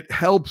it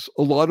helps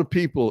a lot of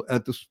people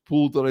at the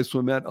pool that I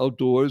swim at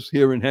outdoors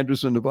here in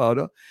Henderson,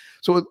 Nevada.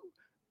 So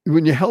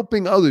when you're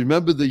helping others,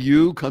 remember the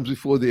U comes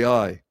before the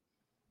I.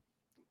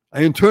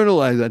 I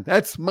internalize that.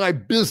 That's my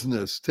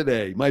business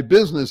today. My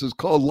business is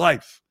called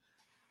life.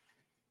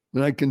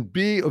 When I can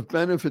be of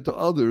benefit to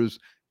others,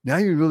 now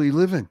you're really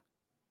living.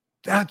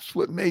 That's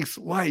what makes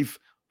life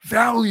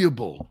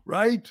valuable,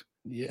 right?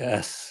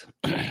 Yes.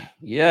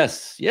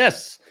 Yes. We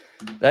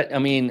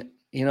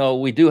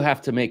do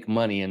have to make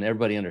money, and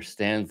everybody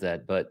understands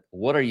that. But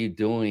what are you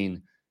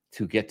doing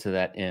to get to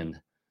that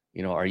end?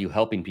 Are you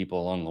helping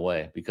people along the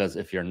way? Because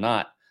if you're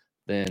not,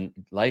 then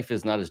life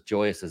is not as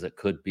joyous as it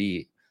could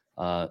be.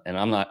 And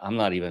I'm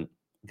not even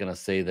going to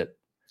say that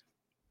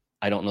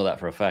I don't know that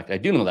for a fact. I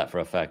do know that for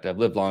a fact. I've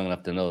lived long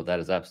enough to know that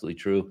is absolutely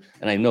true.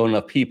 And I know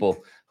enough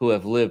people who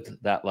have lived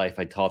that life.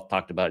 I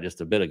talked about it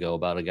just a bit ago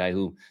about a guy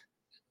who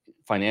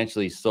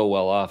financially is so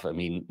well off. I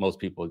mean, most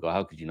people would go,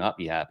 how could you not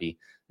be happy?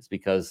 It's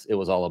because it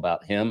was all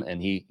about him.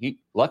 And he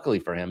luckily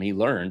for him, he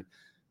learned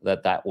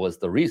that was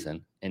the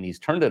reason. And he's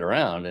turned it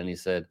around and he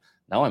said,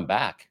 now I'm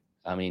back.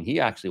 I mean, he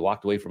actually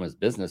walked away from his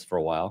business for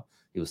a while.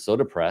 He was so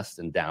depressed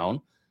and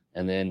down.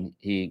 And then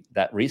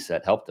that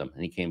reset helped him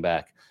and he came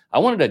back. I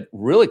wanted to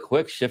really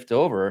quick shift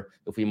over,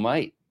 if we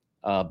might,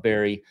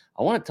 Barry.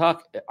 I want to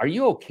talk. Are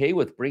you okay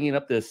with bringing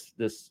up this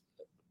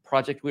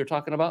project we were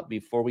talking about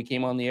before we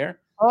came on the air?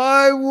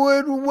 I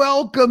would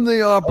welcome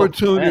the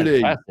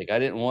opportunity. Fantastic. I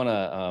didn't want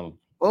to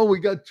Oh, we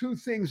got two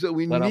things that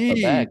we let off the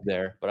need. bag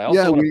there, but I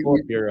also want to pull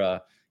up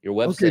your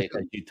website so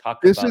as you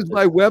talk this about is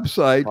my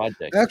website.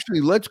 project. Actually,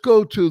 let's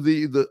go to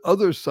the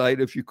other site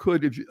if you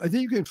could. I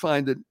think you can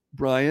find it,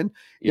 Brian.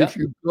 Yep. If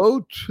you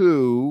go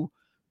to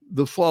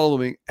the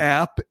following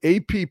app,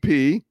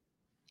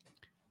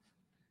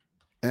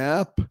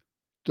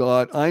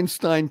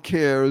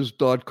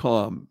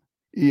 app.einsteincares.com,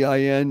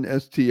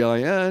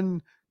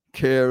 EINSTIN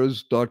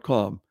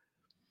cares.com.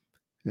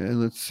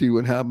 And let's see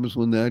what happens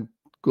when that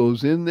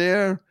goes in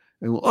there.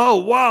 And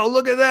oh, wow,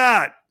 look at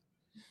that.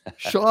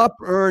 Shop,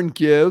 earn,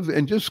 give,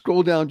 and just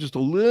scroll down just a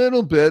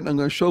little bit. I'm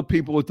going to show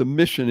people what the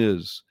mission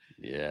is.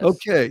 Yes.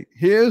 Okay,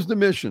 here's the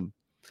mission.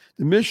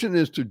 The mission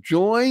is to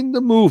join the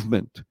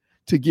movement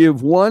to give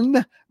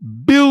 $1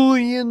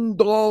 billion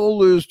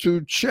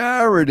to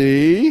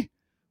charity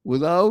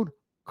without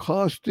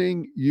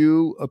costing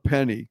you a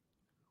penny.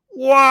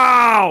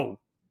 Wow.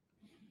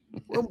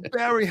 Well,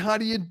 Barry, how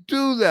do you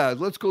do that?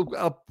 Let's go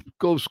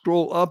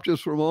scroll up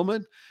just for a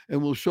moment,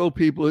 and we'll show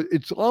people.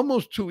 It's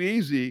almost too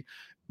easy,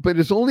 but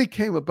it's only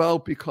came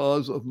about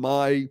because of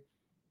my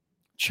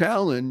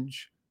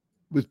challenge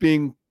with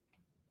being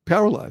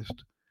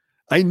paralyzed.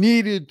 I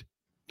need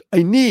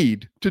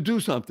to do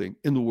something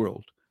in the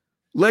world,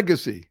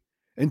 legacy,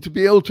 and to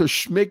be able to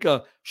make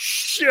a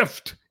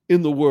shift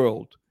in the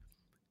world.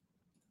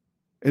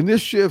 And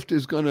this shift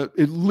is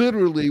it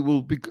literally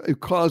will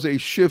cause a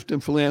shift in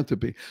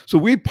philanthropy. So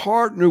we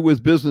partner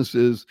with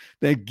businesses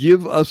that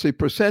give us a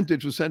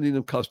percentage for sending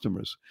them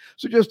customers.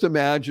 So just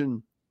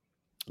imagine,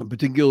 in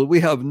particular,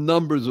 we have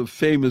numbers of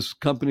famous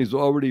companies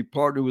already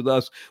partner with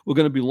us. We're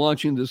going to be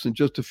launching this in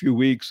just a few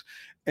weeks.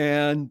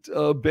 And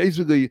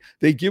basically,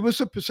 they give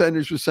us a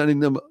percentage for sending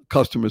them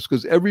customers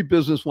because every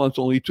business wants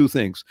only two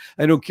things.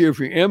 I don't care if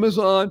you're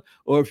Amazon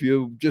or if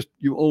you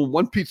own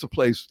one pizza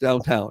place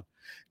downtown.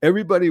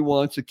 Everybody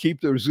wants to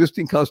keep their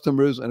existing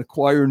customers and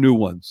acquire new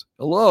ones.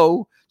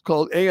 Hello? It's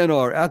called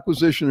A&R,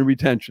 acquisition and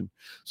retention.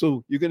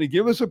 So you're going to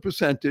give us a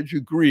percentage. You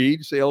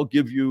agreed. Say, I'll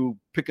give you,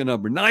 pick a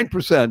number,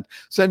 9%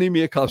 sending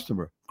me a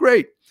customer.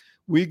 Great.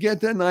 We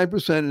get that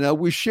 9% and now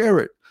we share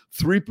it.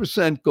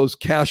 3% goes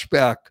cash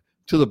back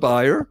to the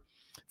buyer.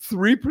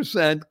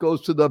 3%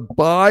 goes to the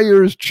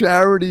buyer's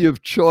charity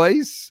of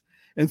choice.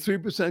 And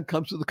 3%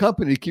 comes to the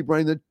company to keep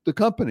running the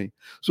company.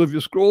 So if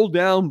you scroll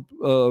down,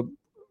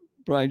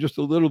 Brian, just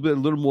a little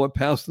more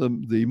past the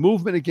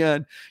movement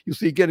again, you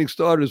see getting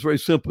started is very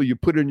simple. You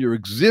put in your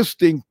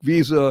existing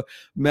Visa,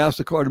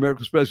 MasterCard,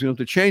 American Express. You don't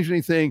have to change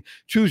anything.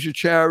 Choose your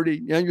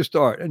charity and you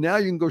start. And now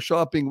you can go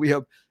shopping. We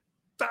have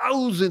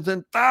thousands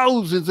and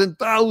thousands and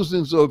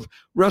thousands of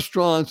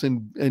restaurants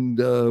and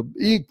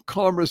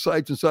e-commerce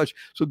sites and such.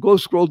 So go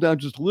scroll down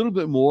just a little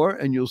bit more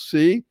and you'll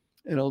see,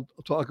 and I'll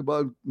talk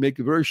about, make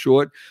it very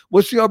short.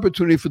 What's the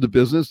opportunity for the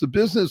business?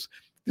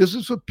 This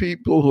is for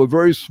people who are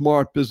very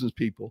smart business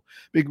people.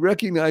 Being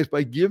recognized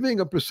by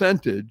giving a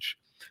percentage,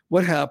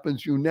 what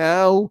happens? You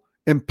now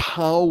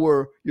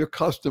empower your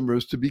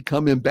customers to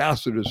become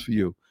ambassadors for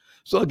you.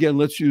 So again,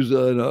 let's use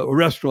a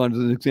restaurant as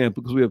an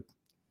example because we have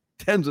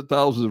tens of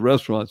thousands of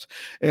restaurants.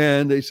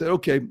 And they said,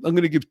 okay, I'm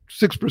going to give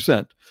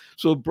 6%.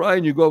 So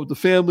Brian, you go out with the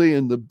family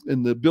and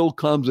the bill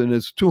comes and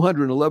it's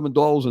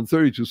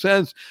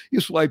 $211.32.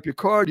 You swipe your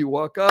card, you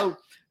walk out.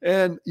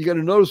 And you got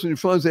to notice on your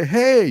phone, say,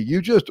 hey,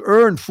 you just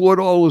earned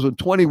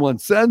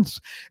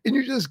 $4.21, and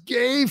you just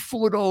gave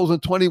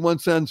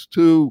 $4.21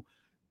 to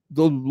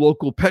the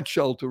local pet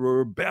shelter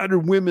or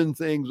battered women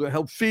things or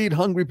help feed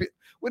hungry people,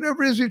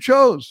 whatever it is you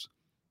chose.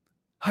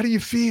 How do you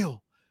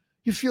feel?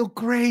 You feel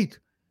great.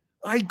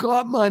 I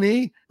got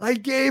money. I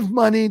gave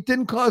money. It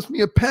didn't cost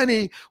me a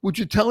penny. Would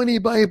you tell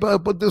anybody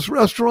about this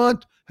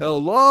restaurant?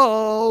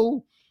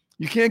 Hello?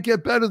 You can't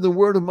get better than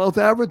word of mouth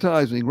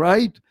advertising,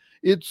 right?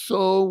 It's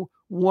so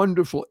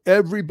wonderful.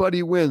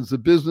 Everybody wins. The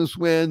business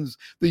wins,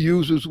 the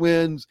users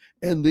wins,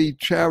 and the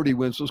charity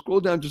wins. So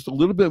scroll down just a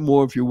little bit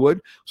more if you would.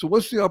 So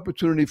what's the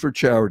opportunity for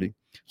charity?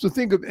 So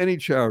think of any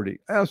charity.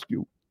 Ask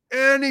you,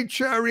 any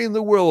charity in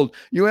the world.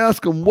 You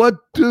ask them, what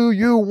do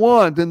you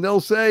want? And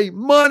they'll say,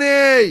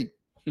 money.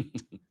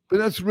 But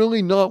that's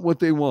really not what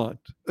they want.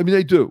 I mean,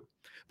 they do.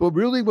 But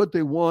really what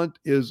they want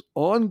is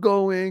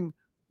ongoing,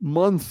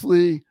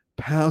 monthly,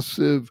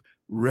 passive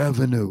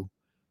revenue.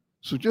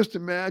 So just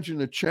imagine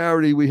a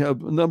charity. We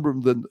have a number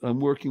of them I'm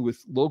working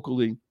with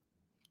locally.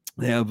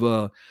 They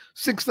have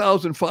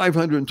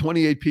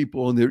 6,528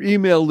 people on their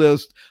email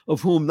list,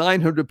 of whom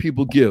 900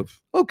 people give.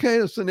 Okay,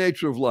 that's the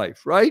nature of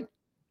life, right?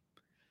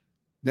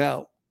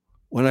 Now,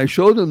 when I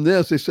showed them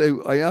this,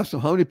 I asked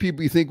them, how many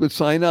people you think would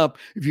sign up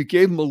if you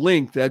gave them a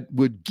link that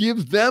would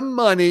give them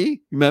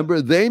money?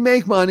 Remember, they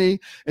make money,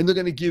 and they're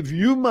going to give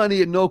you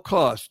money at no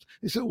cost.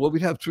 They said, well,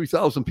 we'd have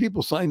 3,000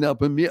 people sign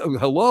up. And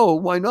hello,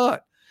 why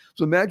not?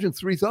 So imagine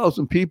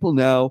 3,000 people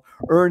now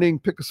earning,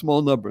 pick a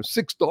small number,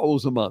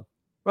 $6 a month,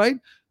 right?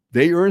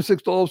 They earn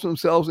 $6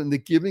 themselves and they're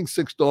giving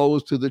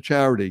 $6 to the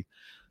charity.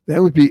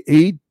 That would be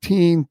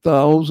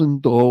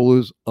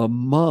 $18,000 a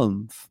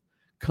month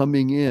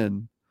coming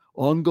in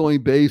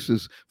ongoing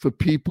basis for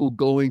people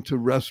going to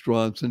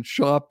restaurants and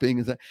shopping.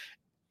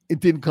 It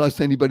didn't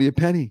cost anybody a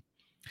penny.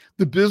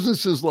 The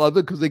businesses love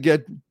it because they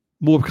get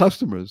more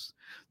customers.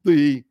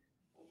 The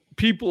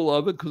people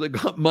love it because they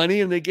got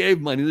money and they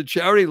gave money. The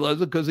charity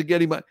loves it because they're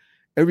getting money.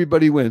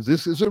 Everybody wins.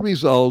 This is a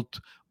result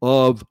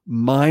of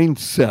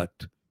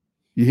mindset.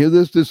 You hear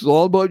this? This is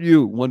all about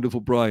you,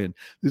 wonderful Brian.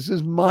 This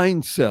is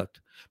mindset,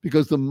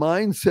 because the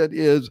mindset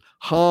is,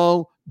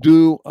 how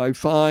do I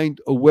find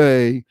a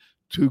way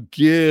to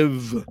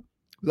give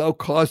without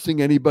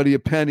costing anybody a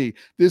penny?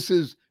 This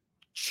is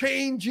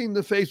changing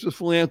the face of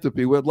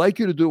philanthropy. What I'd like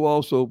you to do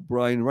also,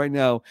 Brian, right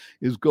now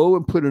is go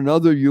and put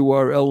another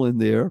URL in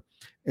there.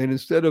 And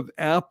instead of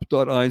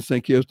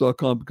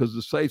app.einsteincares.com, because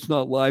the site's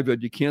not live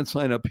yet, you can't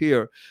sign up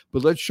here.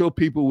 But let's show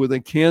people where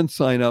they can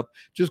sign up.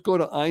 Just go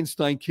to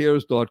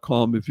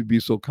einsteincares.com if you'd be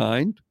so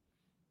kind.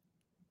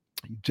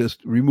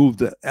 Just remove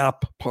the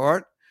app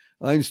part.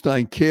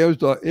 Einstein Cares.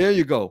 There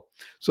you go.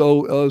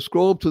 So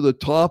scroll up to the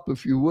top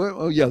if you would.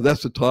 Oh, yeah,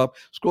 that's the top.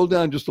 Scroll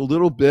down just a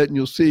little bit and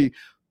you'll see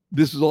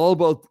this is all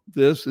about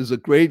this. Is a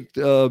great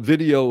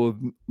video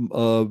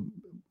of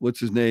what's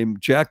his name?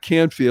 Jack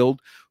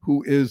Canfield,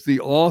 who is the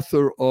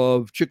author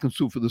of Chicken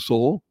Soup for the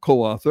Soul,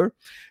 co-author,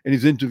 and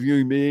he's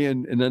interviewing me,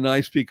 and then I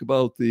speak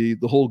about the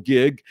whole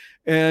gig.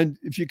 And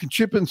if you can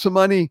chip in some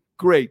money,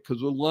 great,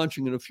 because we're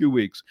launching in a few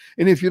weeks.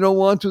 And if you don't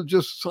want to,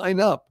 just sign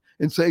up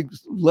and say,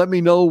 let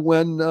me know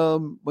when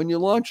you're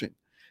launching.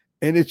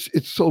 And it's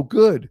so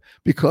good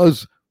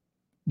because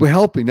we're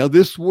helping. Now,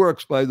 this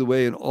works, by the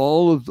way, in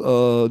all of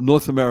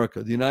North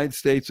America, the United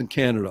States and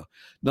Canada,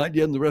 not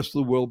yet in the rest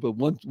of the world, but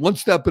one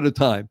step at a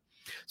time.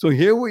 So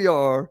here we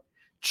are,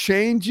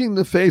 changing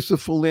the face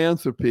of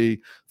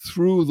philanthropy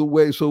through the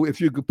way. So if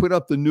you could put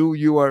up the new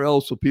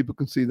URL so people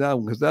can see that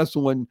one, because that's the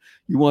one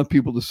you want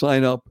people to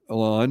sign up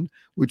on,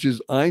 which is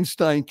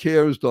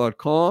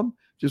einsteincares.com.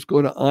 Just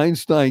go to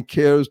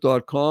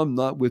einsteincares.com,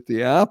 not with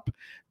the app,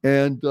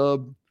 and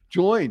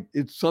join.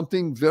 It's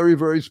something very,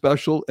 very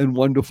special and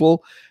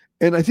wonderful.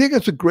 And I think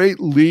it's a great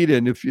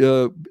lead-in. If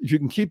you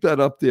can keep that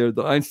up there,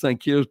 the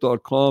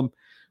einsteincares.com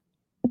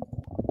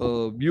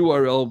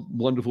URL,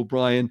 wonderful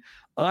Brian.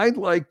 I'd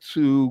like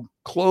to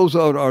close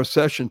out our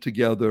session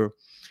together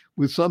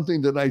with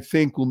something that I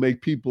think will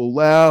make people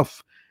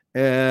laugh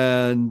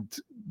and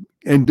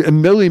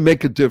really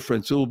make a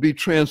difference. It will be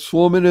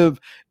transformative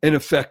and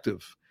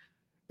effective.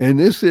 And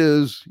this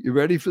is, you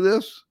ready for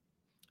this?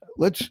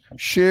 Let's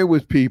share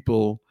with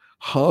people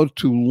how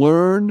to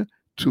learn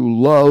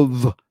to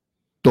love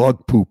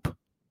dog poop.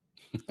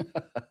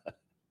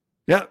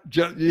 Yeah,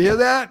 you hear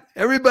that?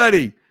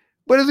 Everybody.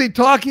 What is he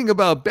talking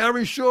about?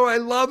 Barry Shore, I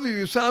love you.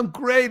 You sound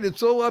great.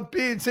 It's so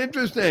upbeat. It's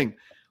interesting.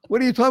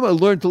 What are you talking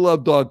about? Learn to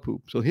love dog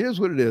poop. So here's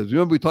what it is.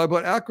 Remember, we talked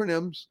about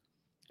acronyms.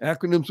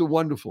 Acronyms are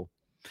wonderful.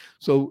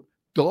 So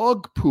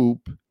dog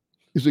poop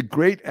is a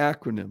great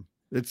acronym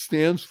that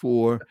stands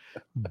for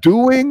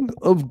doing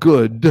of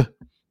good,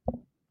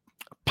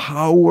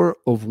 power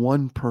of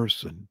one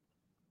person.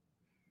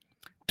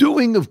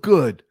 Doing of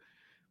good.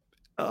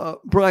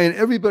 Brian,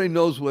 everybody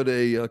knows what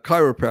a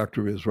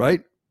chiropractor is,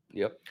 right?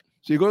 Yep.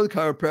 So you go to the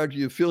chiropractor,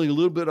 you're feeling a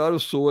little bit out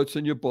of sorts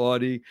in your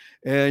body,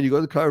 and you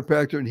go to the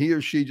chiropractor, and he or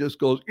she just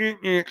goes,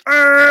 and,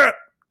 oh,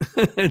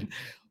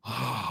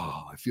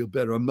 I feel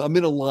better. I'm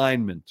in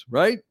alignment,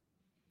 right?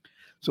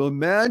 So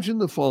imagine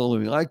the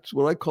following,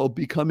 what I call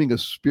becoming a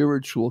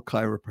spiritual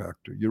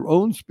chiropractor, your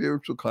own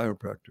spiritual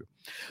chiropractor.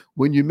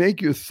 When you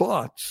make your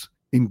thoughts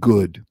in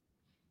good,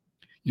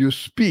 your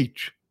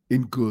speech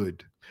in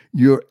good,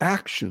 your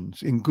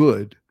actions in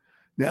good,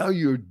 now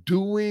you're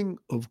doing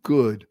of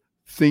good,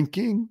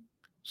 thinking,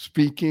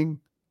 speaking,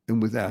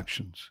 and with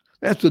actions.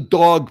 That's the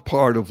dog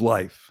part of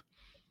life.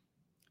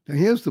 Now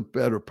here's the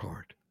better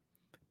part.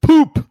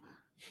 Poop.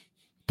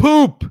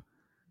 Poop.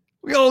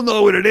 We all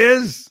know what it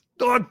is.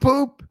 Dog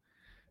poop.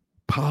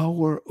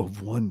 Power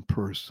of one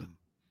person.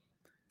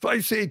 If I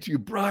say to you,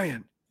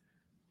 Brian,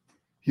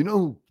 you know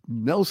who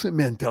Nelson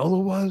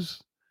Mandela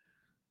was?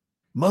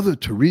 Mother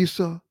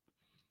Teresa?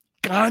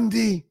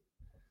 Gandhi?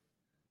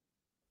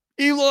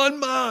 Elon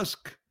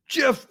Musk?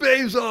 Jeff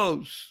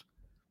Bezos?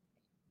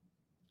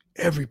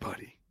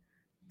 Everybody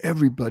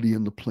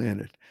in the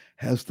planet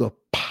has the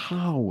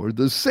power,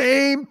 the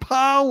same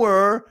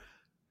power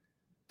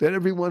that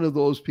every one of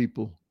those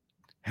people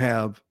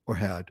have or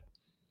had.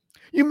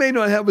 You may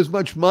not have as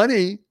much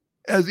money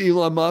as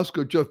Elon Musk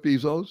or Jeff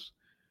Bezos.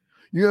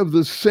 You have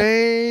the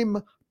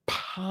same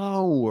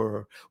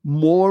power,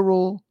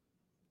 moral,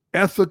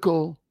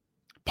 ethical,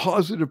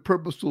 positive,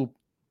 purposeful,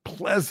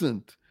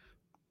 pleasant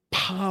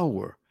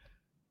power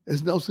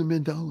as Nelson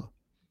Mandela,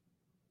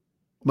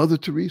 Mother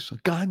Teresa,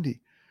 Gandhi.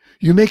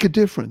 You make a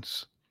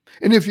difference.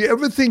 And if you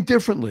ever think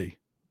differently,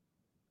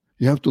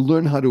 you have to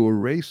learn how to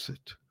erase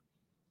it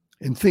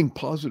and think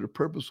positive,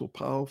 purposeful,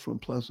 powerful,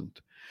 and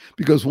pleasant.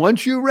 Because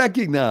once you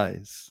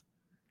recognize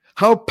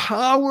how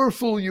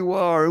powerful you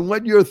are and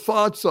what your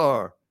thoughts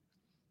are,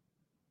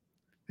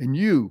 and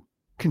you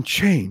can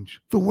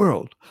change the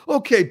world.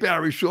 Okay,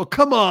 Barry Shore,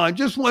 come on,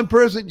 just one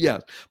person.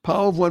 Yes,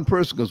 power of one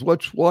person, because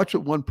watch what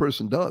one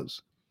person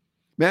does.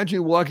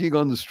 Imagine walking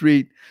on the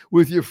street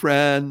with your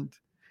friend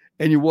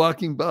and you're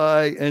walking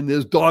by and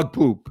there's dog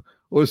poop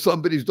or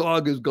somebody's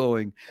dog is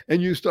going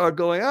and you start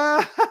going,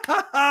 I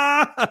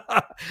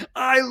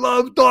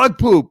love dog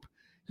poop.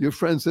 Your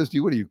friend says to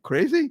you, what are you,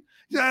 crazy?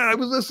 Yeah, I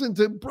was listening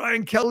to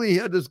Brian Kelly. He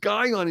had this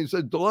guy on. He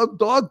said,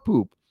 dog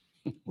poop.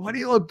 Why do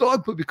you love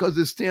dog poop? Because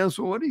it stands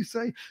for, what do you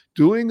say?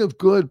 Doing of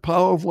good,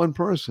 power of one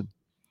person.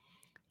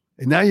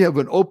 And now you have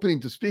an opening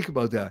to speak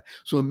about that.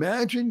 So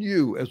imagine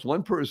you as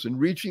one person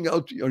reaching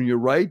out on your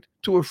right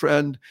to a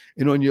friend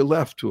and on your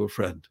left to a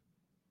friend.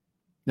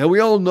 Now, we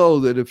all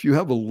know that if you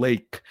have a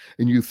lake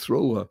and you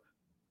throw a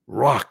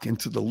rock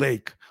into the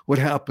lake, what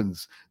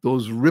happens?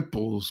 Those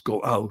ripples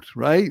go out,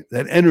 right?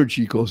 That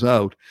energy goes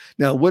out.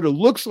 Now, what it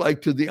looks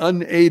like to the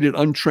unaided,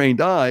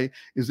 untrained eye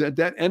is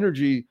that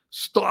energy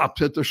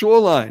stops at the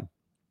shoreline.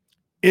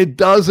 It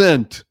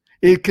doesn't.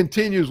 It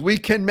continues. We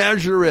can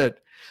measure it.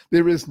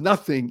 There is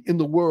nothing in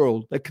the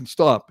world that can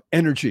stop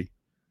energy,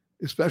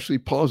 especially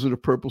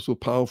positive, purposeful,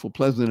 powerful,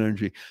 pleasant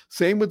energy.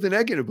 Same with the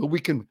negative, but we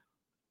can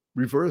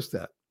reverse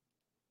that.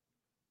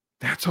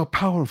 That's how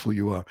powerful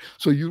you are.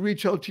 So you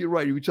reach out to your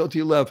right, you reach out to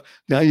your left.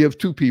 Now you have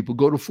 2 people,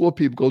 go to 4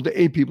 people, go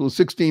to 8 people,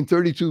 16,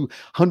 32,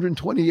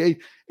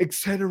 128, et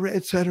cetera,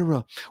 et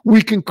cetera.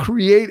 We can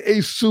create a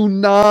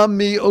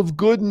tsunami of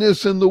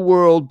goodness in the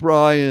world,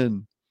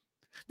 Brian.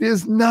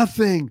 There's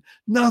nothing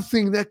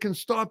that can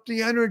stop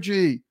the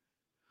energy.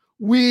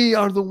 We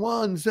are the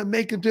ones that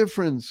make a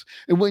difference.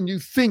 And when you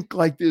think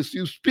like this,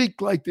 you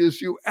speak like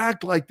this, you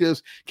act like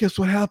this, guess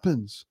what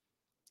happens?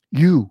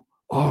 You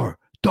are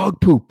dog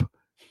poop.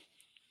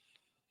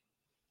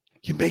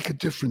 You make a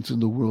difference in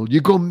the world.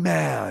 You go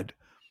mad.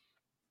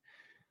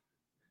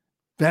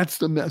 That's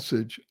the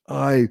message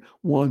I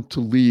want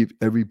to leave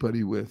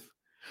everybody with.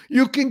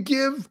 We can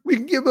give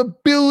 $1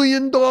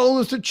 billion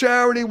to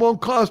charity, won't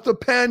cost a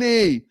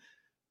penny,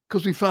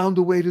 because we found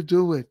a way to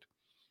do it.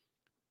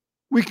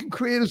 We can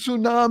create a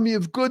tsunami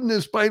of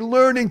goodness by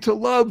learning to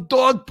love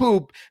dog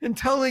poop and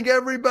telling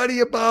everybody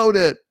about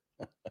it.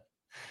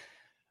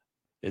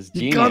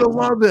 You gotta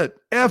love it.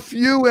 F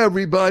you,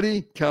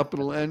 everybody.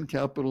 Capital N,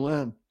 capital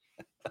N.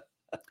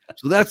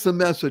 So that's the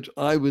message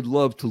I would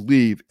love to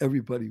leave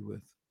everybody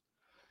with.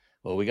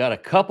 Well, we got a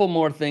couple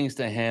more things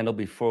to handle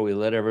before we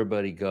let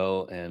everybody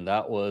go. And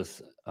that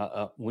was,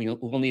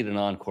 we'll need an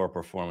encore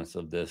performance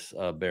of this,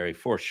 Barry,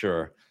 for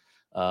sure.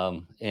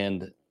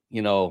 And,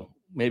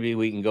 maybe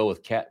we can go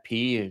with cat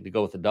pee to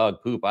go with the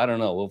dog poop. I don't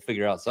know. We'll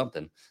figure out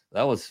something.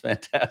 That was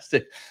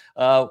fantastic.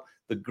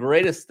 The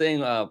greatest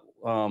thing,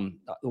 one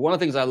of the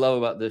things I love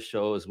about this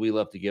show is we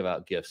love to give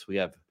out gifts. We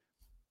have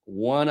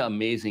one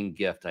amazing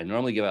gift. I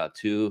normally give out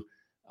 2.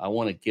 I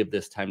want to give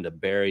this time to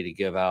Barry to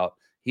give out.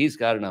 He's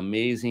got an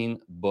amazing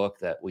book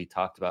that we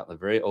talked about in the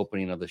very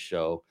opening of the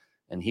show,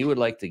 and he would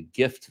like to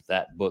gift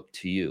that book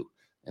to you.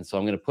 And so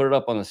I'm going to put it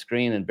up on the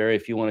screen. And Barry,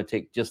 if you want to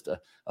take just a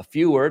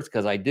few words,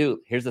 because I do.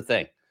 Here's the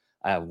thing.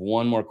 I have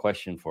one more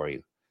question for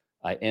you.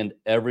 I end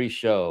every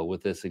show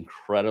with this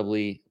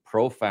incredibly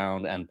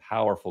profound and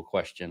powerful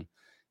question.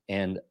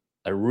 And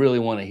I really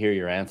want to hear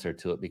your answer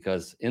to it,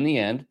 because in the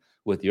end,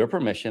 with your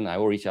permission, I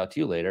will reach out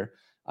to you later.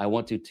 I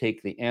want to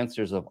take the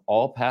answers of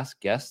all past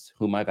guests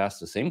whom I've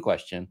asked the same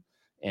question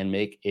and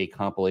make a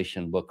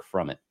compilation book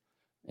from it.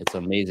 It's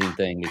an amazing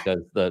thing, because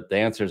the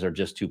answers are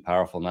just too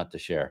powerful not to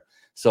share.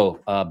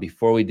 So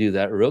before we do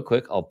that, real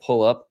quick, I'll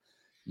pull up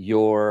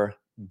your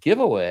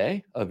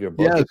giveaway of your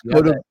book. Yes,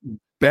 go to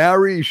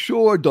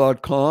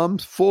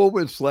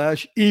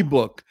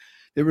barryshore.com/ebook.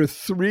 There are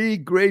 3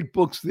 great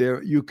books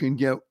there. You can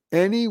get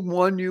any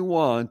one you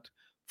want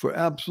for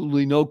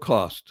absolutely no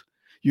cost.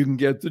 You can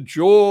get The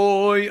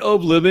Joy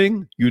of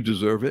Living. You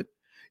deserve it.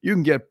 You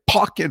can get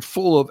Pocket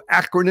Full of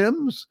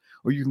Acronyms,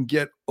 or you can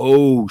get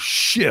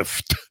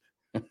Shift.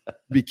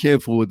 Be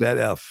careful with that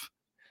F.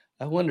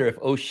 I wonder if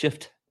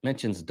Shift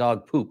mentions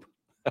dog poop.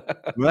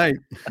 Right.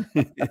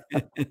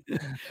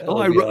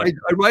 I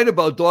write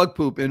about dog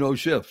poop in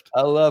Shift.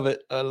 I love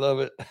it.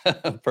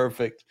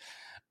 Perfect.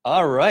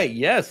 All right.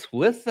 Yes.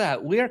 With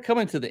that, we are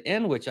coming to the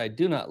end, which I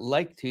do not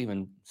like to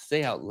even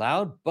say out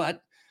loud,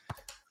 but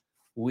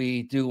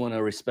we do want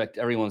to respect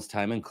everyone's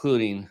time,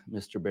 including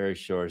Mr. Barry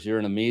Shores. You're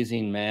an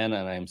amazing man,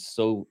 and I'm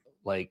so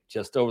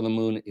just over the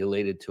moon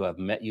elated to have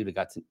met you, to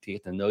get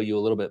to know you a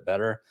little bit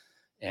better.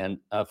 And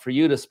for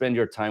you to spend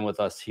your time with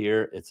us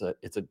here, it's a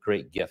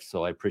great gift.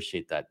 So I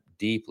appreciate that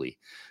deeply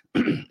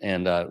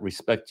and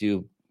respect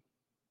you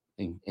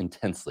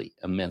intensely,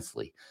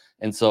 immensely.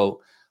 And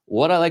so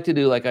what I like to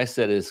do, like I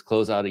said, is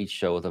close out each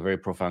show with a very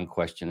profound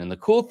question. And the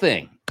cool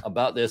thing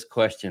about this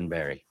question,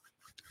 Barry,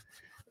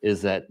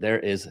 is that there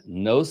is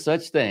no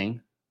such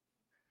thing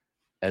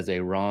as a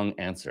wrong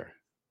answer.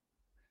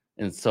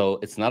 And so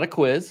it's not a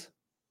quiz.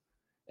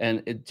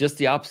 And just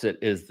the opposite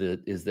is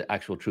the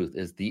actual truth.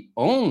 Is the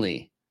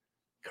only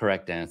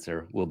correct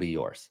answer will be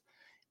yours.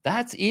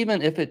 That's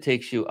even if it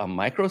takes you a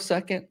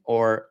microsecond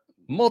or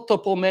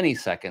many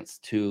seconds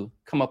to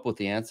come up with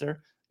the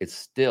answer. it's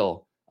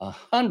still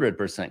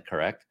 100%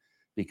 correct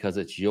because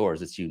it's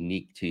yours. It's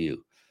unique to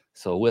you.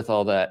 So with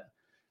all that,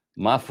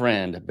 my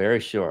friend, Barry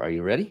Shore, are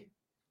you ready?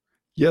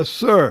 Yes,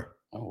 sir.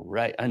 All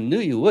right. I knew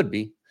you would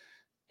be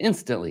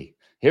instantly.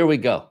 Here we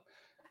go.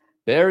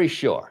 Barry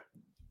Shore,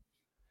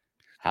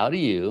 how do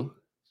you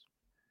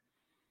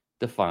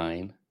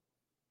define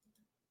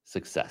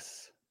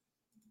success?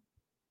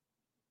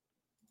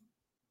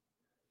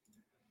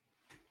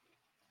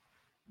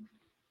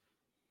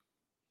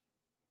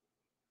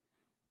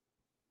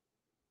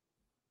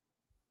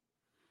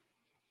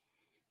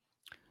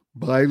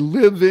 By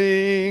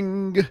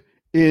living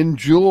in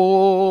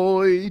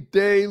joy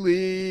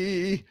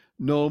daily,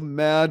 no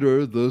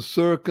matter the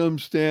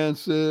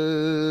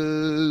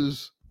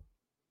circumstances.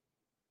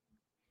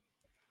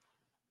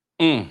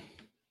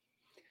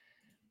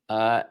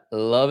 I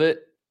love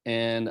it.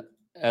 And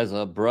as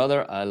a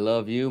brother, I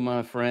love you,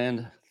 my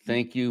friend.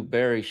 Thank you,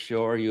 Barry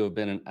Shore. You have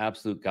been an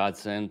absolute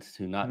godsend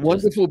to not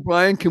Wonderful,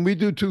 Brian. Can we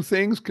do two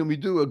things? Can we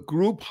do a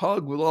group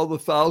hug with all the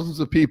thousands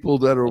of people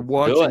that are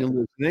watching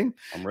and listening?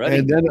 I'm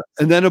ready.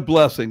 And then a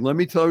blessing. Let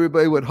me tell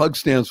everybody what HUG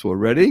stands for.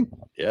 Ready?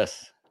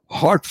 Yes.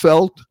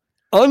 Heartfelt,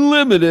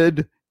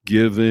 unlimited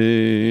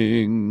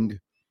giving.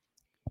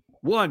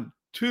 1,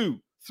 2,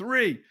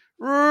 3.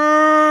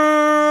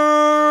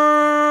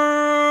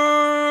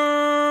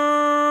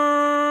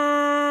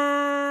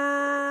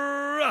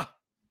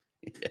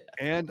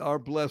 And our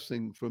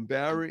blessing from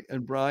Barry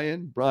and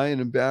Brian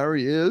and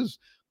Barry is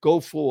go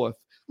forth,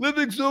 live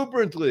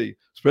exuberantly,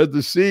 spread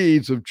the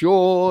seeds of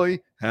joy,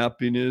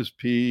 happiness,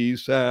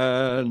 peace,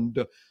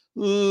 and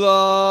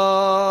love.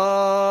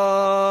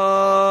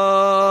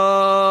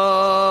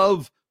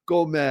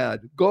 Go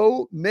mad.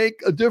 Go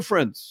make a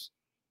difference.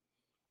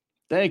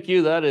 Thank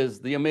you. That is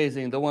the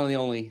amazing, the one and the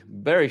only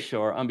Barry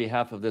Shore. On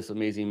behalf of this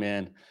amazing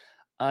man,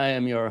 I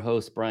am your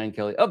host, Brian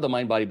Kelly of the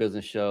Mind Body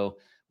Business Show.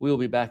 We will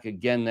be back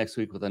again next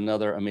week with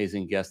another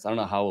amazing guest. I don't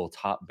know how we'll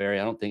top Barry.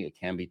 I don't think it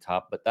can be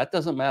topped, but that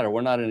doesn't matter. We're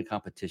not in a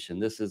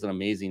competition. This is an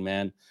amazing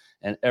man,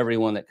 and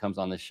everyone that comes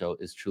on this show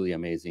is truly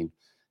amazing.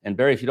 And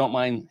Barry, if you don't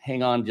mind,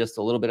 hang on just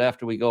a little bit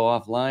after we go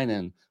offline,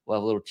 and we'll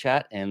have a little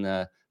chat.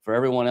 And for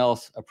everyone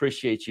else,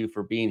 appreciate you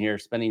for being here,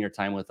 spending your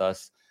time with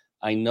us.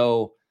 I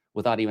know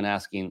without even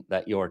asking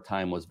that your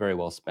time was very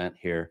well spent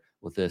here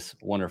with this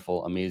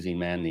wonderful, amazing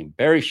man named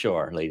Barry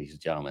Shore, ladies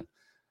and gentlemen.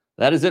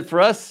 That is it for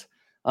us.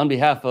 On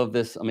behalf of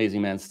this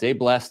amazing man, stay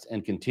blessed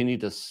and continue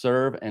to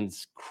serve and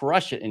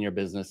crush it in your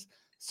business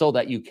so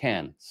that you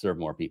can serve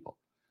more people.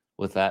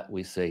 With that,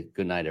 we say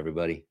good night,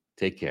 everybody.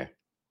 Take care.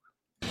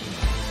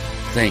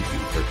 Thank you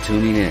for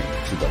tuning in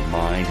to the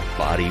Mind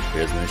Body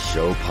Business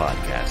Show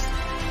podcast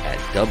at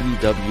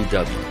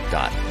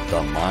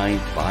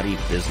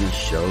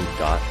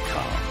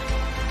www.themindbodybusinessshow.com.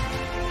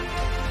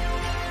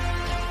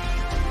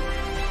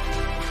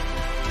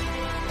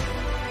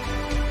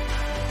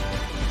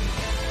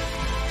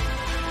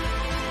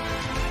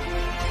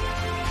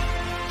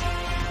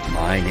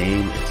 My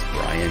name is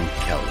Brian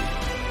Kelly.